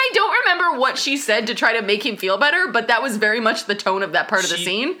 And I don't remember what she said to try to make him feel better, but that was very much the tone of that part of the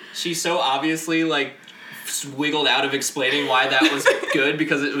scene. She so obviously, like, wiggled out of explaining why that was good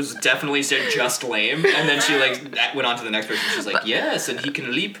because it was definitely just lame. And then she, like, went on to the next person. She's like, yes, and he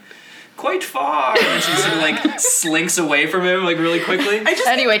can leap quite far. And she sort of, like, slinks away from him, like, really quickly. I just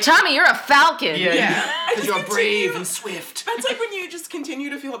Anyway, Tommy, you're a falcon. Yeah. Yeah. Because you're brave and swift. That's like when you just continue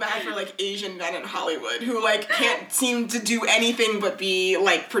to feel bad for like Asian men in Hollywood who like can't seem to do anything but be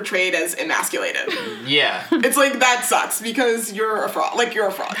like portrayed as emasculated. Yeah. It's like that sucks because you're a frog. Like you're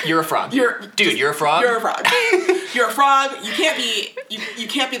a frog. You're a frog. You're a frog? You're a frog. You're a frog. You can't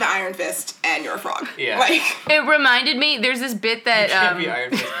be the Iron Fist and you're a frog. Yeah. Like It reminded me, there's this bit that Can't be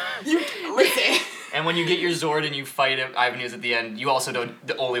Iron Fist. listen. And when you get your Zord and you fight Ivan Ooze at the end, you also don't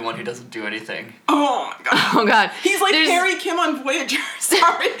the only one who doesn't do anything. Oh my god. oh god. He's like Harry Kim on Voyager.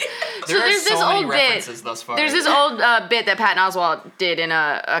 Sorry. There are there's this so many old bit- references thus far. There's this old bit that Patton Oswalt did in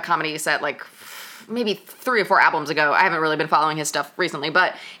a comedy set like maybe 3 or 4 albums ago. I haven't really been following his stuff recently,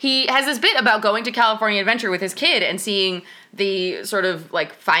 but he has this bit about going to California Adventure with his kid and seeing the sort of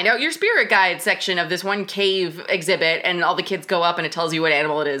like find out your spirit guide section of this one cave exhibit, and all the kids go up and it tells you what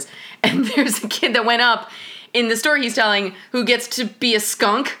animal it is. And there's a kid that went up in the story he's telling who gets to be a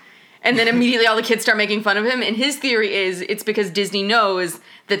skunk, and then immediately all the kids start making fun of him. And his theory is it's because Disney knows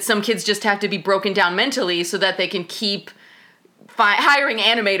that some kids just have to be broken down mentally so that they can keep hiring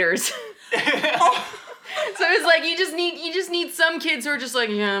animators. So it's like you just need some kids who are just like,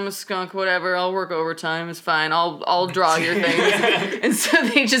 yeah, I'm a skunk, whatever. I'll work overtime. It's fine. I'll draw your things. And so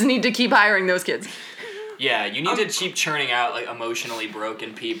they just need to keep hiring those kids. Yeah, you need to keep churning out like emotionally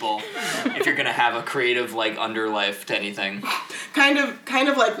broken people if you're gonna have a creative like underlife to anything. Kind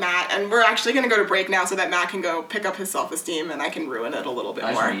of like Matt, and we're actually gonna go to break now so that Matt can go pick up his self-esteem and I can ruin it a little bit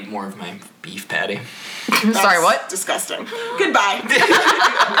I more. should eat more of my beef patty. Sorry, what? Disgusting. Goodbye.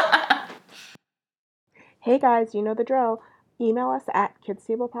 Hey guys, you know the drill. Email us at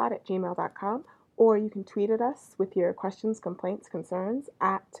kidstablepod@gmail.com, or you can tweet at us with your questions, complaints, concerns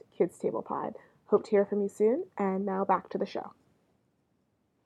at Kidstablepod. Hope to hear from you soon, and now back to the show.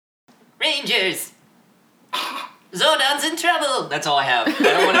 Rangers! Zordon's in trouble! That's all I have. I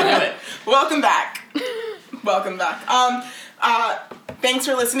don't want to do it. Welcome back. Welcome back. Thanks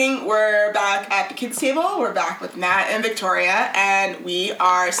for listening. We're back at the kids table. We're back with Matt and Victoria, and we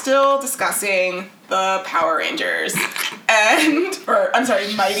are still discussing the Power Rangers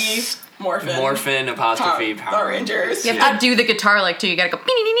Mighty Morphin. Morphin apostrophe Power Rangers. You have to do the guitar like too. You gotta go.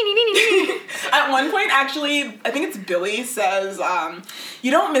 At one point, actually, I think it's Billy says,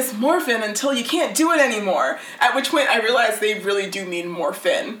 you don't miss Morphin until you can't do it anymore. At which point I realized they really do mean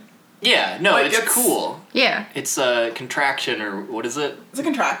Morphin. Yeah, no, Like, it's it's- cool. Yeah. It's a contraction, or what is it? It's a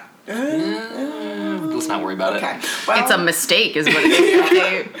contract. Let's not worry about Okay. it. Well, It's a mistake, is what it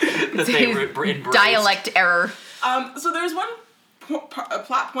is. That they embraced. Dialect error. So there's one a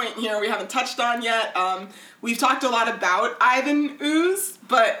plot point here we haven't touched on yet. We've talked a lot about Ivan Ooze,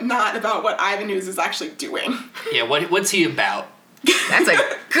 but not about what Ivan Ooze is actually doing. Yeah, what's he about? That's a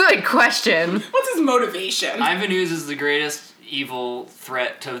good question. What's his motivation? Ivan Ooze is the greatest evil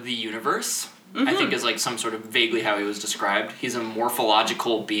threat to the universe. I think is like some sort of vaguely how he was described. He's a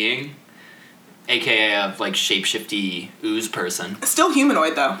morphological being, aka a like shapeshifty ooze person. Still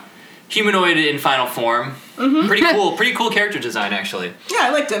humanoid though. Humanoid in final form. Pretty cool character design actually. Yeah, I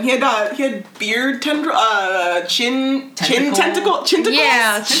liked him. He had beard, tentacles. Yeah,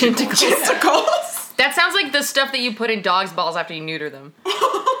 tentacles. Tentacles. That sounds like the stuff that you put in dogs' balls after you neuter them.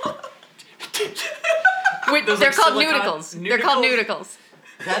 Wait, Those, they're like, called silicone- nudicles. They're called nudicles.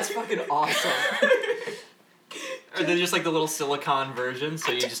 That's fucking awesome. Or they're just like the little silicone version,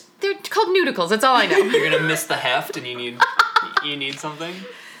 so They're called nudicles. That's all I know. you're gonna miss the heft and you need something.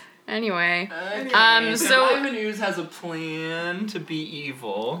 Anyway, So Ivan Ooze has a plan to be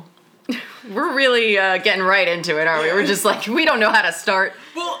evil. we're really getting right into it, aren't we? We're just like, we don't know how to start.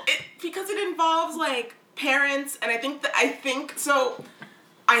 Well, because it involves like parents, and I think the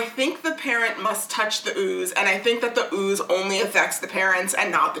parent must touch the ooze, and I think that the ooze only affects the parents and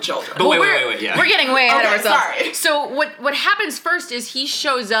not the children. But wait, yeah. We're getting way ahead of Okay, ourselves. sorry. So what happens first is he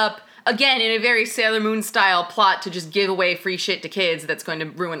shows up again in a very Sailor Moon style plot to just give away free shit to kids that's going to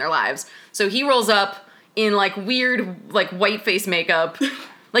ruin their lives. So he rolls up in like weird like white face makeup.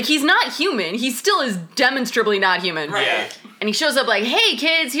 Like he's not human. He still is demonstrably not human. Right. Yeah. And he shows up like, hey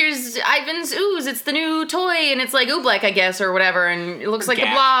kids, here's Ivan's ooze, it's the new toy, and it's like Oobleck, I guess, or whatever, and it looks like the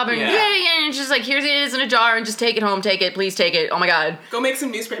Gap. blob, and Yeah. yeah, and it's just like, here's it is in a jar, and just take it home, take it, please take it, oh my god. Go make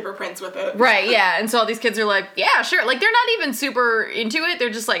some newspaper prints with it. Right, yeah, and so all these kids are like, yeah, sure, like they're not even super into it, they're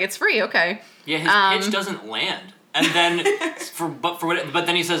just like, it's free, okay. Yeah, his pitch doesn't land. And then but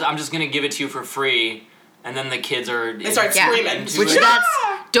then he says, I'm just gonna give it to you for free. And then the kids are They start Yeah. screaming. Which Yeah!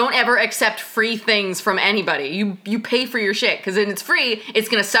 don't ever accept free things from anybody. You pay for your shit, because when it's free, it's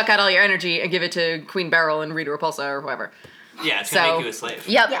gonna suck out all your energy and give it to Queen Beryl and Rita Repulsa or whoever. Yeah, it's gonna So- make you a slave.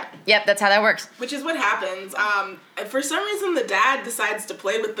 Yep. Yeah. Yep, that's how that works. Which is what happens. For some reason, the dad decides to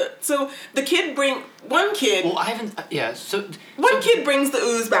play with the. So the kid one kid. Well, I haven't. Yeah. One kid brings the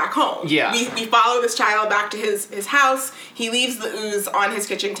ooze back home. Yeah. We follow this child back to his house. He leaves the ooze on his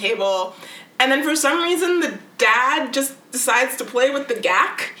kitchen table. And then for some reason, the dad just decides to play with the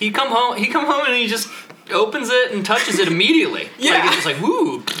gack. He come home and he just opens it and touches it immediately. Yeah. Like, it's just like,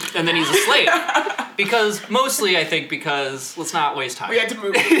 woo, and then he's a slave. Mostly, I think, because let's not waste time. We had to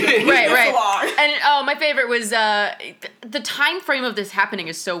move Right. along. And my favorite was the time frame of this happening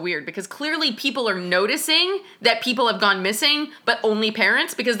is so weird because clearly people are noticing that people have gone missing, but only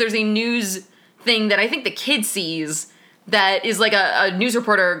parents, because there's a news thing that I think the kid sees that is like a news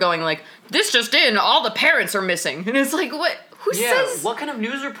reporter going like, this just in, all the parents are missing. And it's like, what? Who says? What kind of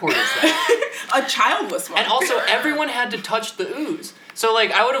news report is that? A childless one. And also, everyone had to touch the ooze. So,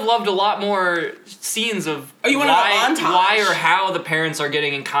 like, I would have loved a lot more scenes of you want a montage. why or how the parents are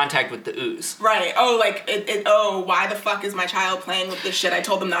getting in contact with the ooze. Right. Oh, like, why the fuck is my child playing with this shit? I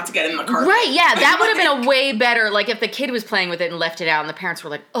told them not to get in the carpet. Right, yeah, that would have been a way better, like, if the kid was playing with it and left it out and the parents were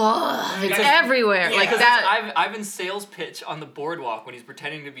like, oh, it's everywhere. Yeah. Like, that... Ivan's sales pitch on the boardwalk when he's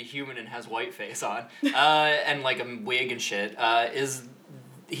pretending to be human and has white face on, and, like, a wig and shit, is...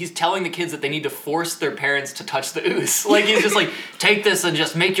 He's telling the kids that they need to force their parents to touch the ooze. Like, he's just like, take this and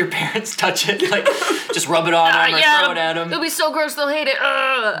just make your parents touch it. Like, just rub it on them or throw it at them. It'll be so gross they'll hate it,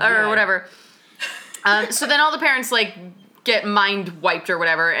 or whatever. So then all the parents, like, get mind wiped or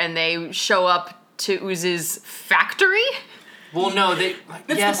whatever, and they show up to Ooze's factory? Well, no, It's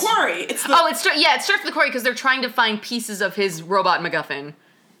the quarry. It starts with the quarry because they're trying to find pieces of his robot MacGuffin.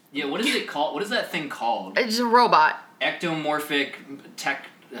 Yeah, what is it called? What is that thing called? It's a robot. Ectomorphic tech...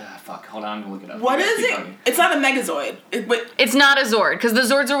 hold on, I'm gonna look it up. What is it? It's not a Megazoid. It's not a Zord, because the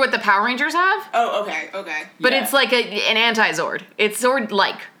Zords are what the Power Rangers have. Oh, okay. But it's like an anti-Zord. It's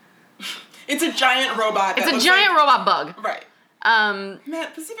Zord-like. It's a giant robot. It's a giant robot bug. Right.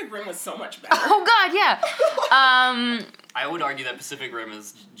 Matt, Pacific Rim was so much better. Oh God, yeah. I would argue that Pacific Rim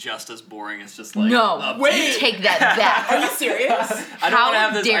is just as boring. It's just like... No, wait. Take that back. Are you serious? I don't want to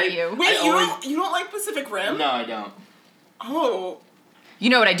have this... How dare you? Wait, you don't like Pacific Rim? No, I don't. Oh. You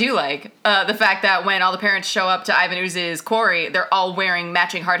know what I do like? The fact that when all the parents show up to Ivan Ooze's quarry, they're all wearing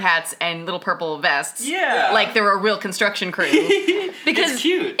matching hard hats and little purple vests. Yeah. Like they're a real construction crew. Because it's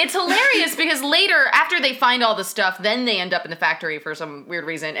cute. It's hilarious because later, after they find all the stuff, then they end up in the factory for some weird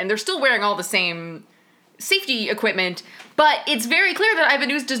reason, and they're still wearing all the same safety equipment, but it's very clear that Ivan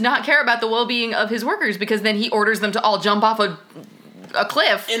Ooze does not care about the well-being of his workers because then he orders them to all jump off a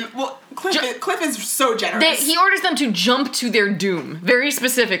cliff. Cliff is so generous. He orders them to jump to their doom, very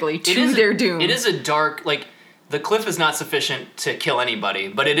specifically, their doom. It is a dark, like, the cliff is not sufficient to kill anybody,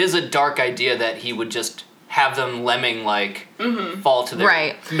 but it is a dark idea that he would just have them lemming, like, fall to their...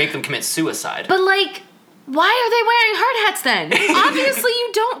 Right. Make them commit suicide. But, like, why are they wearing hard hats then? Obviously you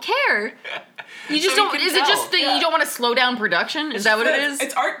don't care. You just So you don't... can Is it tell. just that you don't want to slow down production? Is that what it is?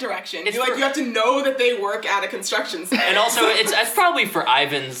 It's art direction. It's You have to know that they work at a construction site. And also, it's probably for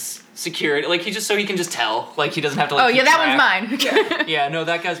Ivan's security, like, he can just tell. Like, he doesn't have to, like, Oh, keep yeah, that track. one's mine. Yeah, no,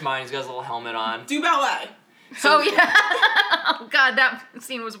 that guy's mine. He's got his little helmet on. Do ballet. Oh, yeah. Oh, God, that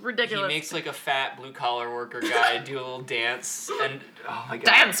scene was He ridiculous. makes, like, a fat blue-collar worker guy do a little dance, and, oh my god.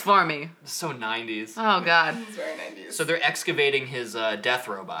 Dance for me. So 90s. Oh, God. It's very 90s. So they're excavating his death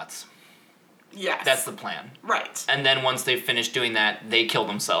robots. Yes. That's the plan. Right. And then once they've finished doing that, they kill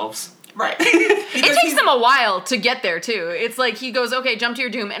themselves. Right. It takes them a while to get there, too. It's like he goes, okay, jump to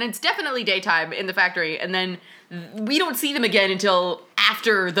your doom, and it's definitely daytime in the factory, and then we don't see them again until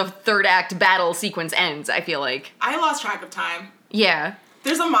after the third act battle sequence ends, I feel like. I lost track of time. Yeah.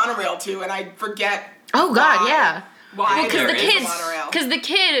 There's a monorail, too, and I forget Oh, God, yeah. why Because there the is kids, a monorail. because the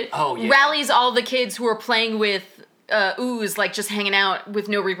kid Oh, yeah. rallies all the kids who are playing with Ooze, like just hanging out with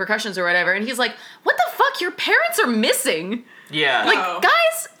no repercussions or whatever, and he's like, "What the fuck? Your parents are missing." Yeah. Like, Oh.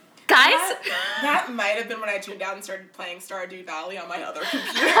 guys. That might have been when I tuned out and started playing Stardew Valley on my other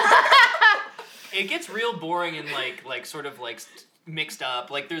computer. It gets real boring and, like sort of, like, mixed up.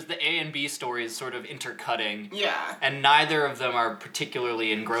 Like, there's the A and B stories sort of intercutting. Yeah. And neither of them are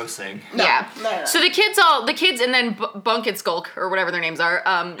particularly engrossing. Yeah. No. So the kids and then Bunk and Skulk, or whatever their names are,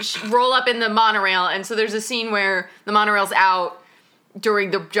 roll up in the monorail, and so there's a scene where the monorail's out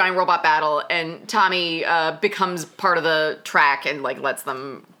during the giant robot battle, and Tommy becomes part of the track and, like, lets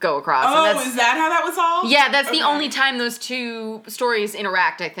them go across. Oh, and is that how that was all? Yeah, that's the Okay. only time those two stories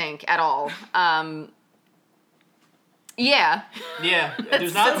interact, I think, at all. Yeah. Yeah.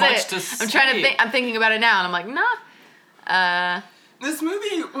 There's not much to say. I'm trying to think. I'm thinking about it now, and I'm like, nah. This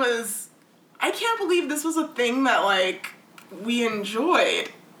movie was... I can't believe this was a thing that, like, we enjoyed.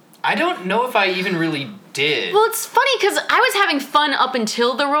 I don't know if I even really did. Well, it's funny because I was having fun up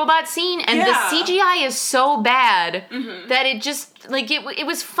until the robot scene, and the Yeah. CGI is so bad that it just, like, it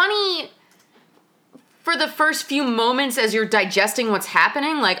was funny for the first few moments as you're digesting what's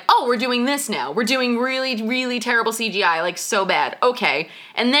happening. Like, oh, we're doing this now. We're doing really, really terrible CGI, like, so bad. Okay.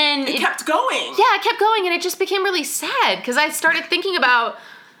 And then It kept going. Yeah, it kept going, and it just became really sad because I started thinking about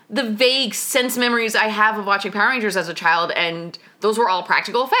the vague sense memories I have of watching Power Rangers as a child, and those were all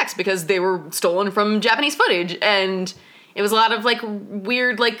practical effects because they were stolen from Japanese footage, and it was a lot of, like,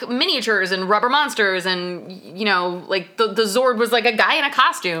 weird, like, miniatures and rubber monsters, and, you know, like, the Zord was, like, a guy in a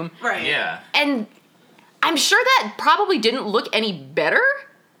costume. Right. Yeah. And I'm sure that probably didn't look any better,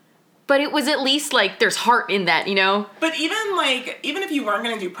 but it was at least, like, there's heart in that, you know? But even if you weren't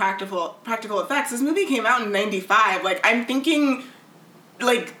gonna do practical effects, this movie came out in '95. Like, I'm thinking,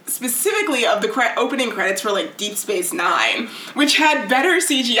 like, specifically of the opening credits for, like, Deep Space Nine, which had better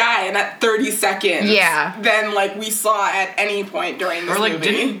CGI in that 30 seconds Yeah. than, like, we saw at any point during this Or like,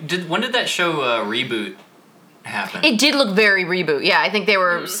 movie. when did that show reboot happen? It did look very reboot. Yeah, I think they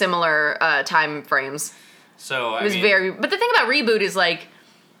were similar time frames. So It was but the thing about reboot is, like,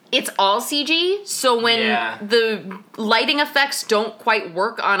 it's all CG, so when Yeah. the lighting effects don't quite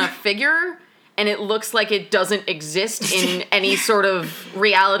work on a figure and it looks like it doesn't exist in any sort of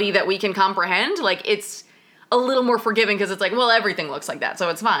reality that we can comprehend, like, it's a little more forgiving because it's like, well, everything looks like that, so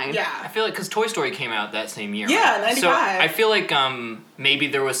it's fine. I Yeah. feel like because Toy Story came out that same year. Yeah, right? 95. So I feel like maybe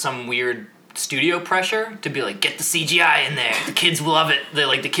there was some weird studio pressure to be like, get the CGI in there. The kids love it.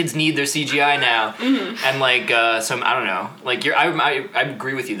 The kids need their CGI now. And like, so I don't know. Like, I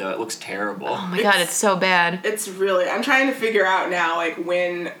agree with you though. It looks terrible. Oh my god, it's so bad. It's really, I'm trying to figure out now, like,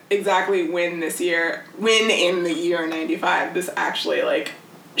 when in the year 95 this actually, like,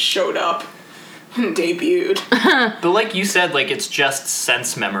 showed up and debuted. But like you said, like, it's just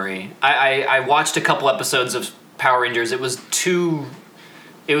sense memory. I watched a couple episodes of Power Rangers. It was too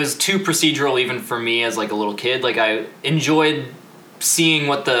procedural even for me as, like, a little kid. Like, I enjoyed seeing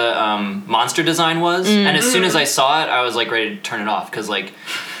what the monster design was, and as soon as I saw it, I was, like, ready to turn it off because, like,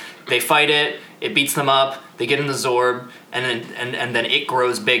 they fight it beats them up, they get in the Zorb, and then it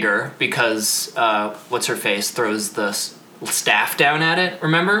grows bigger because what's her face throws the staff down at it.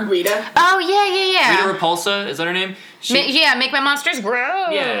 Remember? Rita? Oh, yeah. Rita Repulsa, is that her name? Make my monsters grow.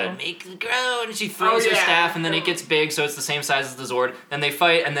 Yeah, make it grow, and she throws her staff, and then it gets big, so it's the same size as the Zord. Then they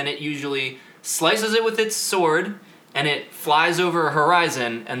fight, and then it usually slices it with its sword, and it flies over a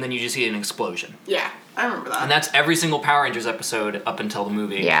horizon, and then you just see an explosion. Yeah, I remember that. And that's every single Power Rangers episode up until the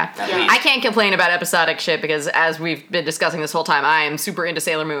movie. Yeah. At Yeah. least. I can't complain about episodic shit because, as we've been discussing this whole time, I am super into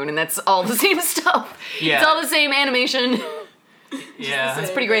Sailor Moon, and that's all the same stuff. Yeah. It's all the same animation. Yeah.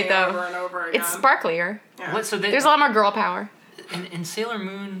 It's pretty great, though. Over and over again. It's sparklier. Yeah. What? So There's a lot more girl power. in Sailor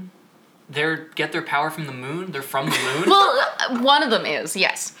Moon, they get their power from the moon. They're from the moon. Well, one of them is,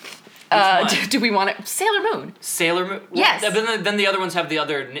 yes. one? Do we want it? Sailor Moon. Sailor Moon. Yes. But then the other ones have the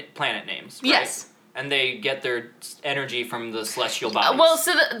other planet names. Right? Yes. And they get their energy from the celestial bodies. Well,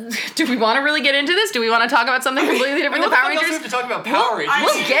 so do we want to really get into this? Do we want to talk about something completely different than Power We Rangers? have to talk about Power Rangers.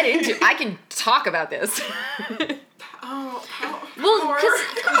 We'll get into. I can talk about this. Well, because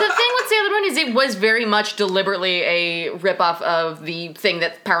the thing with Sailor Moon is it was very much deliberately a ripoff of the thing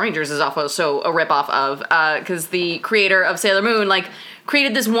that Power Rangers is also a ripoff of. Because the creator of Sailor Moon, like,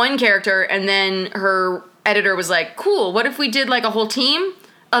 created this one character, and then her editor was like, cool, what if we did, like, a whole team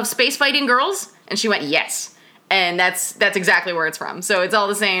of space fighting girls? And she went, yes. And that's exactly where it's from. So it's all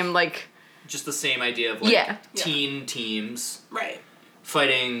the same, like... Just the same idea of, like, Yeah. teen teams Right.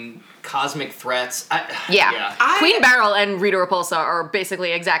 fighting cosmic threats. Yeah. Queen Beryl and Rita Repulsa are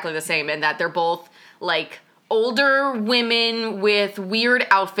basically exactly the same in that they're both, like, older women with weird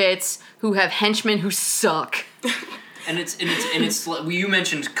outfits who have henchmen who suck. And it's you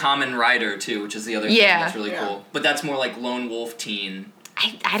mentioned Kamen Rider too, which is the other thing Yeah. that's really Yeah. cool. But that's more like lone wolf teen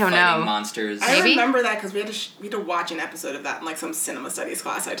I don't fighting know. monsters. I Maybe? remember that because we had to watch an episode of that in, like, some cinema studies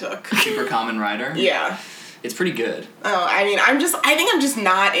class I took. Super Kamen Rider. Yeah. It's pretty good. Oh, I mean, I think I'm just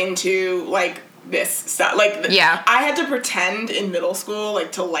not into, like, this stuff. Like, Yeah. I had to pretend in middle school,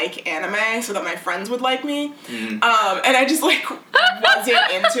 like, to like anime so that my friends would like me. And I just, like, wasn't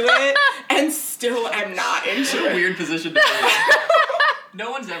into it, and still am not into it. Weird position to be in.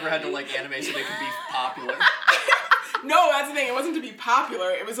 No one's ever had to like anime so they could be popular. No, that's the thing. It wasn't to be popular.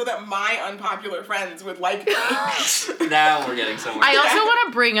 It was so that my unpopular friends would like me. Now we're getting somewhere. I also want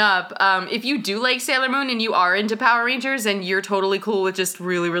to bring up, if you do like Sailor Moon and you are into Power Rangers and you're totally cool with just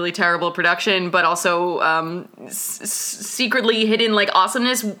really, really terrible production, but also secretly hidden like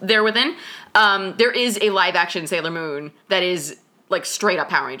awesomeness there within, there is a live action Sailor Moon that is like straight up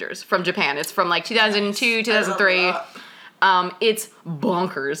Power Rangers from Japan. It's from like 2002, 2003. It's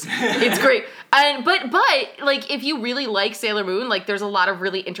bonkers. It's great. But like if you really like Sailor Moon, like there's a lot of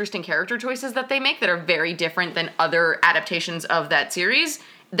really interesting character choices that they make that are very different than other adaptations of that series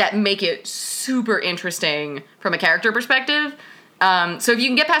that make it super interesting from a character perspective. So if you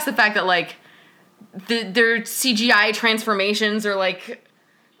can get past the fact that like their CGI transformations are like,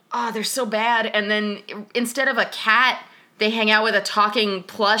 they're so bad, and then instead of a cat, they hang out with a talking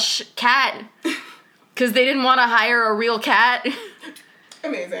plush cat. Because they didn't want to hire a real cat.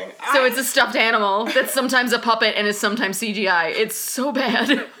 Amazing. So it's a stuffed animal that's sometimes a puppet and is sometimes CGI. It's so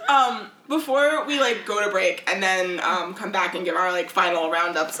bad. Before we like go to break and then come back and give our like final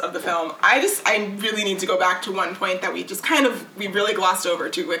roundups of the film, I really need to go back to one point that we really glossed over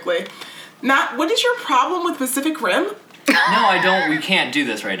too quickly. Matt, what is your problem with Pacific Rim? No, I don't. We can't do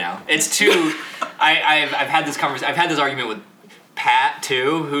this right now. It's too. I've had this conversation. I've had this argument with Pat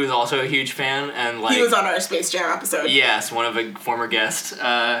too, who's also a huge fan, and like he was on our Space Jam episode. Yes, one of a former guest.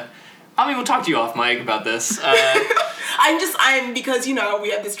 We'll talk to you off mic about this. Because we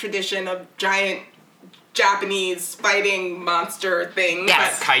have this tradition of giant Japanese fighting monster things.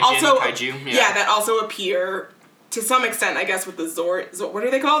 Yes. That Kaiju. Yeah. That also appear to some extent, I guess, with the what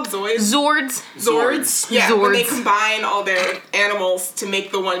are they called? Zords? Zords. Yeah, when they Zords. combine all their animals to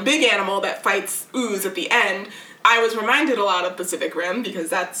make the one big animal that fights Ooze at the end. I was reminded a lot of Pacific Rim because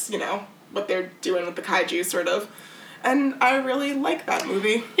that's, what they're doing with the kaiju, sort of. And I really like that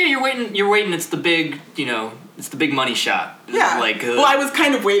movie. Yeah, you're waiting, it's the big, it's the big money shot. Yeah. Well, I was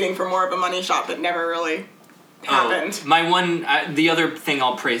kind of waiting for more of a money shot, but never really happened. The other thing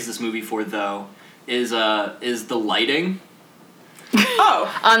I'll praise this movie for, though, is the lighting.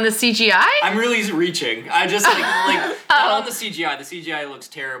 Oh. On the CGI? I'm really reaching. I just not on the CGI. The CGI looks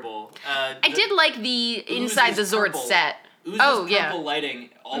terrible. I did like the inside the Zord set. Ooz's yeah. purple lighting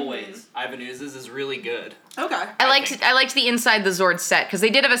always. Ivan Ooz's is really good. Okay. I liked the inside the Zord set because they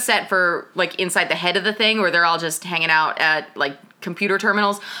did have a set for like inside the head of the thing where they're all just hanging out at like computer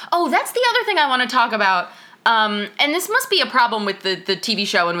terminals. Oh, that's the other thing I want to talk about. And this must be a problem with the TV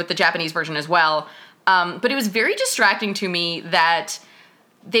show and with the Japanese version as well. But it was very distracting to me that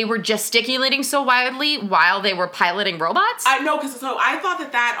they were gesticulating so wildly while they were piloting robots. I know, because I thought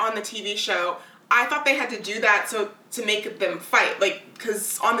that on the TV show, I thought they had to do that to make them fight. Like,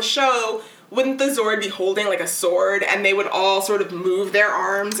 because on the show, wouldn't the Zord be holding like a sword and they would all sort of move their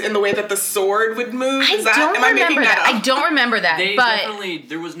arms in the way that the sword would move? I don't remember that. They but definitely,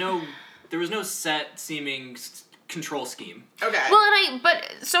 there was no set seeming control scheme. Okay. Well,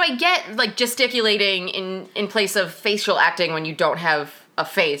 so I get like gesticulating in place of facial acting when you don't have a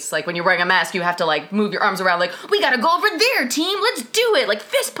face. Like when you're wearing a mask, you have to like move your arms around like, we gotta go over there, team, let's do it, like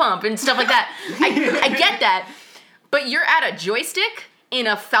fist pump and stuff like that. I get that. But you're at a joystick in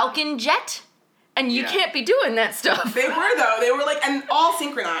a Falcon jet and you can't be doing that stuff. They were though. They were like, and all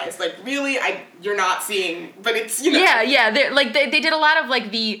synchronized. Like really, you're not seeing, but it's, Yeah, they did a lot of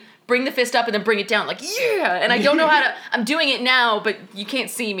like the bring the fist up and then bring it down, like, yeah! And I don't know how to, I'm doing it now, but you can't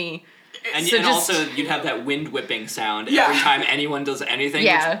see me. And, so also, you'd have that wind whipping sound every time anyone does anything,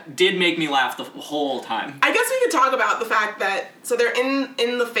 which did make me laugh the whole time. I guess we could talk about the fact that, so they're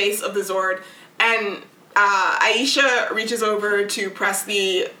in the face of the Zord, and Aisha reaches over to press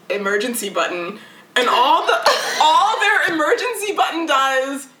the emergency button, and all their emergency button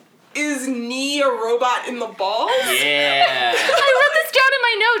does is knee a robot in the balls. Yeah. I wrote this down in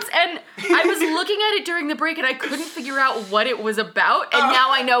my notes, and I was looking at it during the break, and I couldn't figure out what it was about, and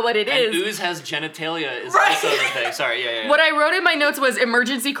now I know what it is. And Ooze has genitalia is also the thing. Sorry, yeah. What I wrote in my notes was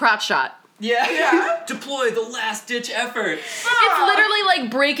emergency crotch shot. Yeah. Deploy the last ditch effort. It's literally like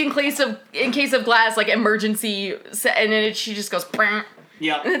break in case of glass, like emergency, and then she just goes,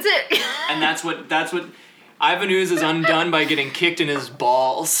 yeah. And that's it. And that's what Ivan Ooze is undone by getting kicked in his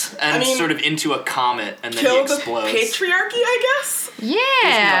balls and sort of into a comet, and then he explodes. Kill the patriarchy, I guess?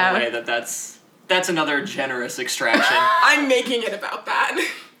 Yeah. There's no way that's another generous extraction. I'm making it about that.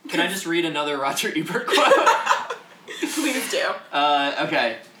 Can I just read another Roger Ebert quote? Please do.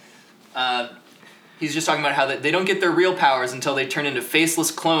 Okay. He's just talking about how they don't get their real powers until they turn into faceless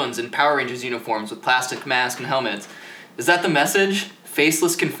clones in Power Rangers uniforms with plastic masks and helmets. Is that the message?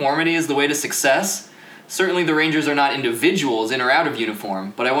 Faceless conformity is the way to success? Certainly the Rangers are not individuals in or out of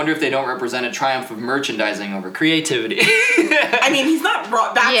uniform, but I wonder if they don't represent a triumph of merchandising over creativity. I mean, he's not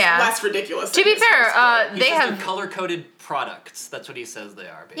wrong. That's Yeah. less ridiculous. To be fair, He they says they're have... color-coded products. That's what he says they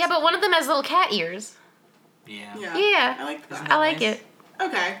are, basically. Yeah, but one of them has little cat ears. Yeah. Yeah. I like that. I like Nice. it.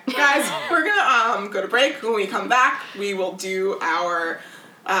 Okay, guys, we're gonna go to break. When we come back, we will do our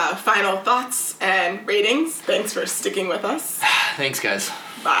final thoughts and ratings. Thanks for sticking with us. Thanks, guys.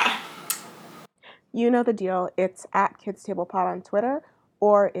 Bye. You know the deal. It's at Kidstablepod on Twitter,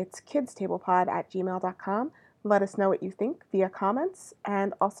 or it's kidstablepod@gmail.com. Let us know what you think via comments.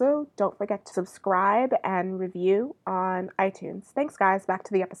 And also, don't forget to subscribe and review on iTunes. Thanks, guys. Back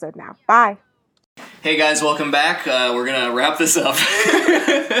to the episode now. Bye. Hey guys, welcome back. We're gonna wrap this up.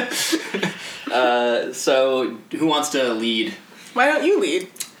 So, who wants to lead? Why don't you lead?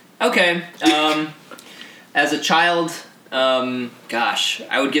 Okay. As a child, gosh,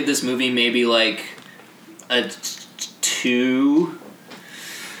 I would give this movie maybe like a 2.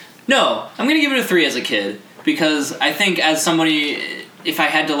 No, I'm gonna give it a 3 as a kid, because I think as somebody, if I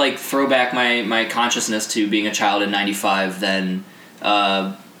had to like throw back my consciousness to being a child in '95, then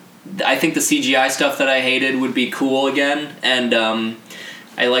I think the CGI stuff that I hated would be cool again, and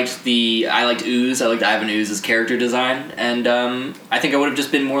I liked Ooze. I liked Ivan Ooze's character design, and I think I would have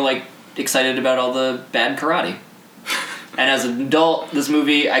just been more like excited about all the bad karate. And as an adult, this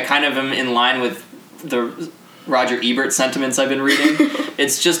movie, I kind of am in line with the Roger Ebert sentiments I've been reading.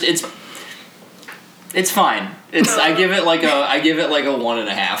 It's fine. I give it like a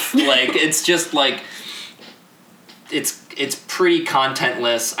 1.5. Like, it's just like it's pretty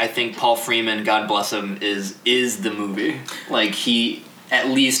contentless. I think Paul Freeman, God bless him, is the movie. Like, he at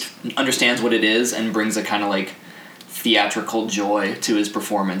least understands what it is and brings a kind of like theatrical joy to his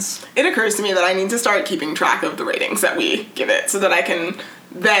performance. It occurs to me that I need to start keeping track of the ratings that we give it so that I can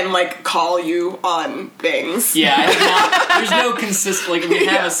then like call you on things. Yeah, there's no like we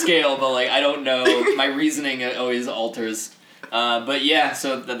have a scale, but like I don't know. My reasoning always alters. But yeah,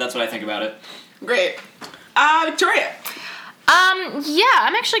 so that's what I think about it. Great. Victoria. Yeah,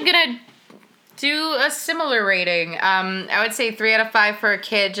 I'm actually gonna do a similar rating. I would say 3 out of 5 for a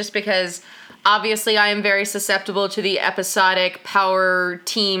kid, just because obviously I am very susceptible to the episodic power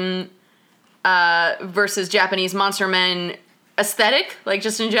team versus Japanese monster men aesthetic, like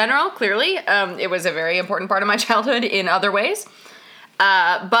just in general, clearly. It was a very important part of my childhood in other ways.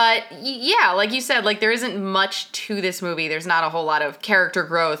 But yeah, like you said, like there isn't much to this movie. There's not a whole lot of character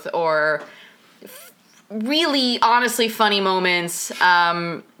growth or really honestly funny moments.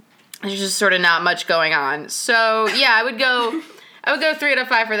 There's just sort of not much going on. So yeah, I would go 3 out of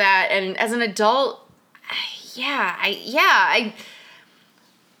 5 for that. And as an adult, I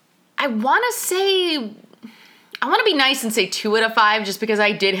want to say, I want to be nice and say 2 out of 5 just because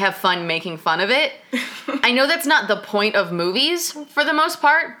I did have fun making fun of it. I know that's not the point of movies for the most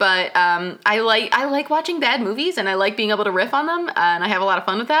part, but I like watching bad movies and I like being able to riff on them, and I have a lot of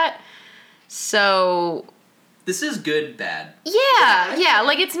fun with that. So This is good bad. yeah,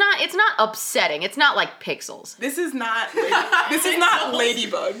 like it's not upsetting. It's not like Pixels. This is not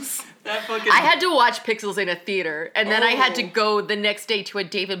Ladybugs. I had to watch Pixels in a theater, and then I had to go the next day to a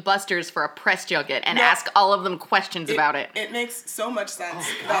Dave & Buster's for a press junket and ask all of them questions about it. It makes so much sense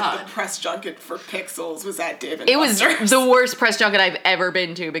that the press junket for Pixels was at Dave & It was Buster's. the worst press junket I've ever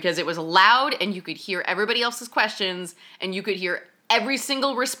been to because it was loud and you could hear everybody else's questions and you could hear every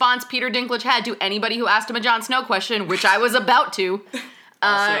single response Peter Dinklage had to anybody who asked him a Jon Snow question, which I was about to.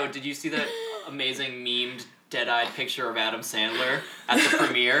 Also, did you see that amazing memed dead-eyed picture of Adam Sandler at the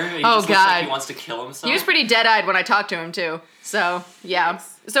premiere? He just looks like he wants to kill himself. He was pretty dead-eyed when I talked to him, too. So, yeah.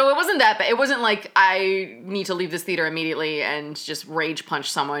 So it wasn't that bad. It wasn't like I need to leave this theater immediately and just rage punch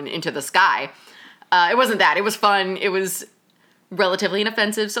someone into the sky. It wasn't that. It was fun. It was relatively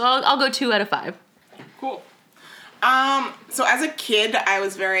inoffensive, so I'll go 2 out of 5. Cool. So as a kid, I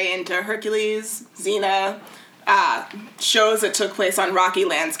was very into Hercules, Xena, shows that took place on rocky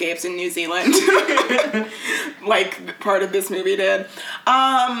landscapes in New Zealand, like part of this movie did.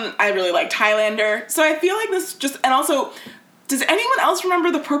 I really liked Highlander. So I feel like this just, and also, does anyone else remember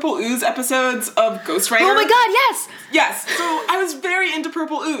the Purple Ooze episodes of Ghost Rider? Oh my god, yes! Yes, so I was very into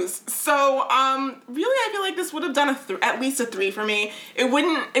Purple Ooze. So, really I feel like this would have done at least a 3 for me. It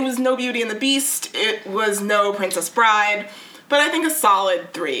was no Beauty and the Beast, it was no Princess Bride, but I think a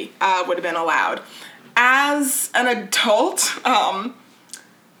solid 3 would have been allowed. As an adult,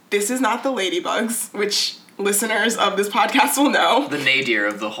 this is not the Ladybugs, which, listeners of this podcast will know. The nadir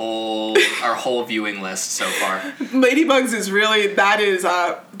of our whole viewing list so far. Ladybugs is really,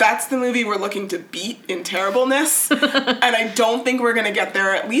 that's the movie we're looking to beat in terribleness. And I don't think we're gonna get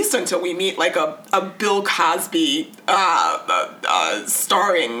there at least until we meet like a Bill Cosby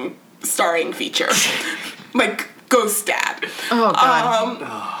starring feature. Like Ghost Dad. Oh,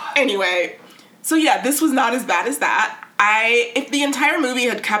 God. Anyway, so yeah, this was not as bad as that. If the entire movie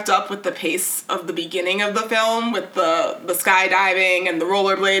had kept up with the pace of the beginning of the film, with the skydiving and the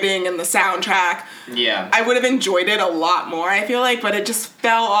rollerblading and the soundtrack, Yeah. I would have enjoyed it a lot more, I feel like, but it just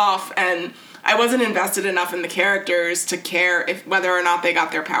fell off, and I wasn't invested enough in the characters to care whether or not they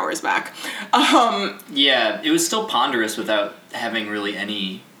got their powers back. Yeah, it was still ponderous without having really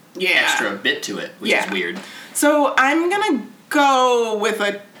any extra bit to it, which is weird. So I'm gonna go with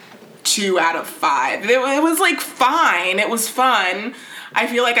a 2 out of 5. It was like fine. It was fun. I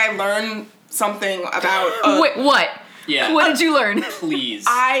feel like I learned something about. Wait, what? Yeah. What did you learn? Please.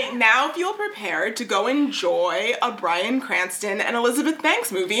 I now feel prepared to go enjoy a Bryan Cranston and Elizabeth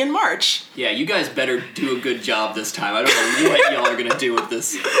Banks movie in March. Yeah, you guys better do a good job this time. I don't know what y'all are gonna do with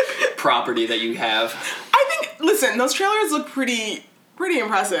this property that you have. Listen, those trailers look pretty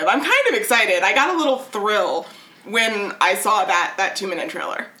impressive. I'm kind of excited. I got a little thrill when I saw that 2-minute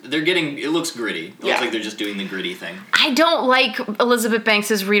trailer. It looks gritty. It looks like they're just doing the gritty thing. I don't like Elizabeth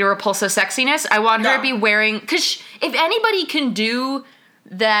Banks' Rita Repulsa sexiness. I want her to be wearing... Because if anybody can do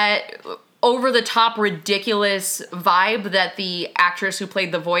that over-the-top, ridiculous vibe that the actress who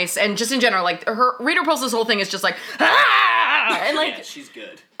played the voice, and just in general, like, Rita Repulsa's whole thing is just like... Ah! And like, yeah, she's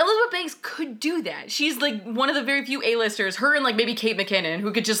good. Elizabeth Banks could do that. She's like one of the very few A-listers, her and like maybe Kate McKinnon,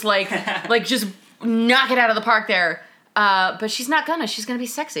 who could just like just knock it out of the park there. But she's not gonna. She's gonna be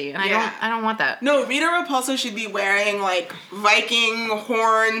sexy, and I don't want that. No, Rita Repulsa should be wearing like Viking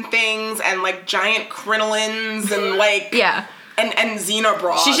horn things and like giant crinolines and like and Xena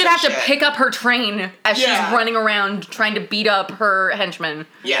bras. She should have to pick up her train as she's running around trying to beat up her henchmen.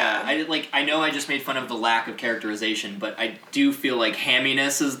 Yeah, I know I just made fun of the lack of characterization, but I do feel like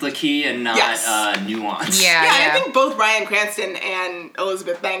hamminess is the key and not nuance. Yeah, I think both Bryan Cranston and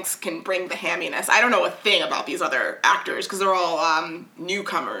Elizabeth Banks can bring the hamminess. I don't know a thing about these other actors because they're all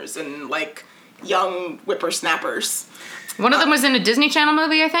newcomers and like young whippersnappers. One of them was in a Disney Channel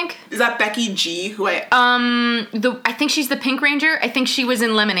movie, I think. Is that Becky G? Who I think she's the Pink Ranger. I think she was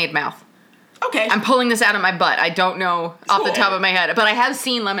in Lemonade Mouth. Okay. I'm pulling this out of my butt. I don't know off the top of my head, but I have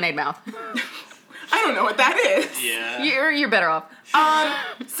seen Lemonade Mouth. I don't know what that is. Yeah. You're better off.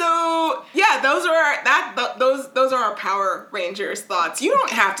 So yeah, those are our Power Rangers thoughts. You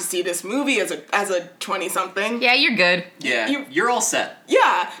don't have to see this movie as a 20-something. Yeah, you're good. Yeah, you're all set.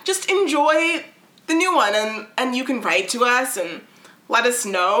 Yeah, just enjoy the new one, and you can write to us and let us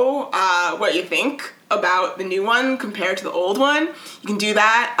know what you think about the new one compared to the old one. You can do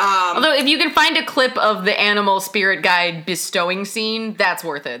that. Although, if you can find a clip of the animal spirit guide bestowing scene, that's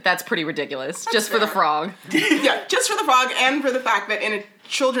worth it. That's pretty ridiculous. Just for the frog. Yeah, just for the frog, and for the fact that in a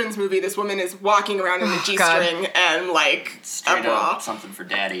children's movie, this woman is walking around in the G-string and like straight a bra. up something for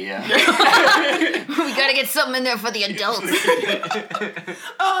daddy, yeah. We gotta get something in there for the adults.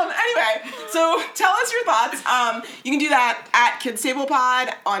 Anyway, so tell us your thoughts. You can do that at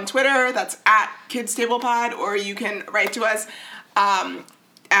Kidstablepod on Twitter. That's at Kidstablepod, or you can write to us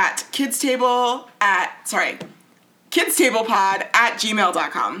at kidstablepod at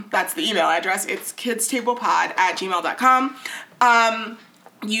gmail.com. That's the email address. It's kidstablepod at gmail.com.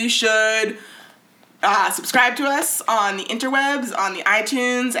 You should subscribe to us on the interwebs, on the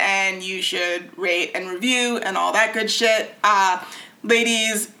iTunes, and you should rate and review and all that good shit.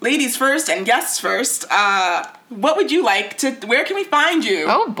 Ladies first and guests first, what would you like to, where can we find you?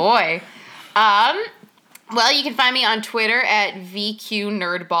 Oh boy. Well, you can find me on Twitter at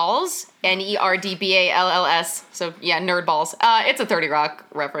VQNerdballs, NERDBALLS. So yeah, Nerdballs. It's a 30 Rock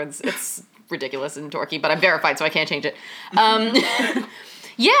reference. It's ridiculous and dorky, but I'm verified, so I can't change it.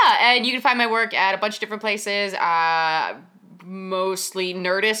 Yeah, and you can find my work at a bunch of different places. Mostly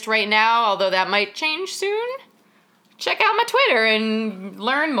Nerdist right now, although that might change soon. Check out my Twitter and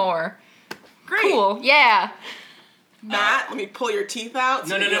learn more. Great. Cool. Yeah. Matt, let me pull your teeth out.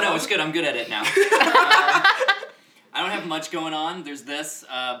 No, it's good. I'm good at it now. I don't have much going on. There's this,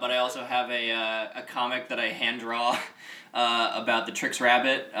 but I also have a comic that I hand draw about the Trix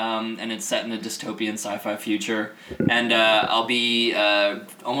Rabbit, and it's set in a dystopian sci-fi future. And I'll be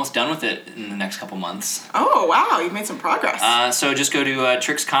almost done with it in the next couple months. Oh, wow. You've made some progress. So just go to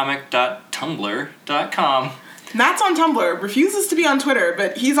trixcomic.tumblr.com. Matt's on Tumblr. Refuses to be on Twitter,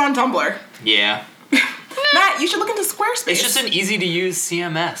 but he's on Tumblr. Yeah. Matt, you should look into Squarespace. It's just an easy-to-use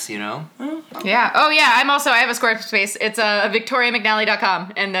CMS, you know? Oh, Yeah. Oh, yeah. I have a Squarespace. It's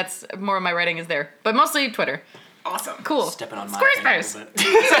victoriamcnally.com, and that's more of my writing is there, but mostly Twitter. Awesome. Cool. Stepping on my Squarespace. thing a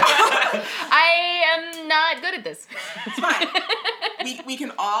little bit. I am not good at this. It's fine. we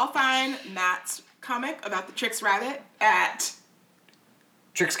can all find Matt's comic about the Trix Rabbit at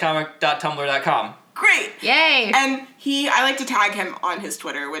Trixcomic.tumblr.com. Great. Yay. And I like to tag him on his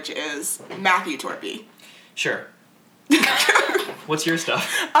Twitter, which is Matthew Torpy. Sure. What's your stuff?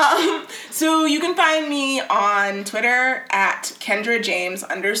 So you can find me on Twitter at KendraJames_.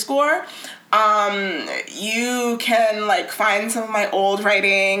 You can find some of my old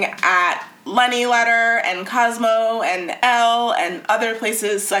writing at Lenny Letter and Cosmo and Elle and other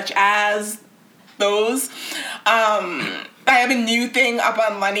places such as those. I have a new thing up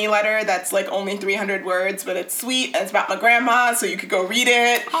on Lenny Letter that's only 300 words, but it's sweet and it's about my grandma, so you could go read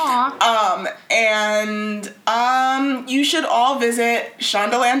it. Aw. You should all visit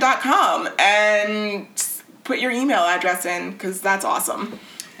shondaland.com and put your email address in, because that's awesome.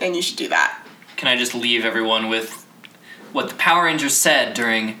 And you should do that. Can I just leave everyone with what the Power Rangers said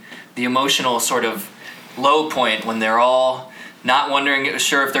during the emotional sort of low point when they're all not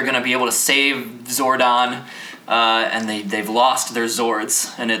sure if they're going to be able to save Zordon, and they've lost their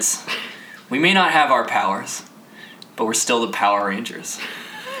Zords, and it's, we may not have our powers, but we're still the Power Rangers.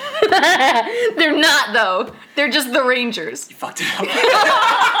 They're not, though. They're just the Rangers. You fucked it up.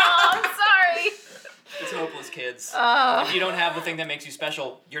 Oh, I'm sorry. It's hopeless, kids. If you don't have the thing that makes you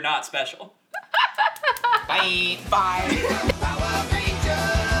special, you're not special. Bye. Bye. Power Rangers.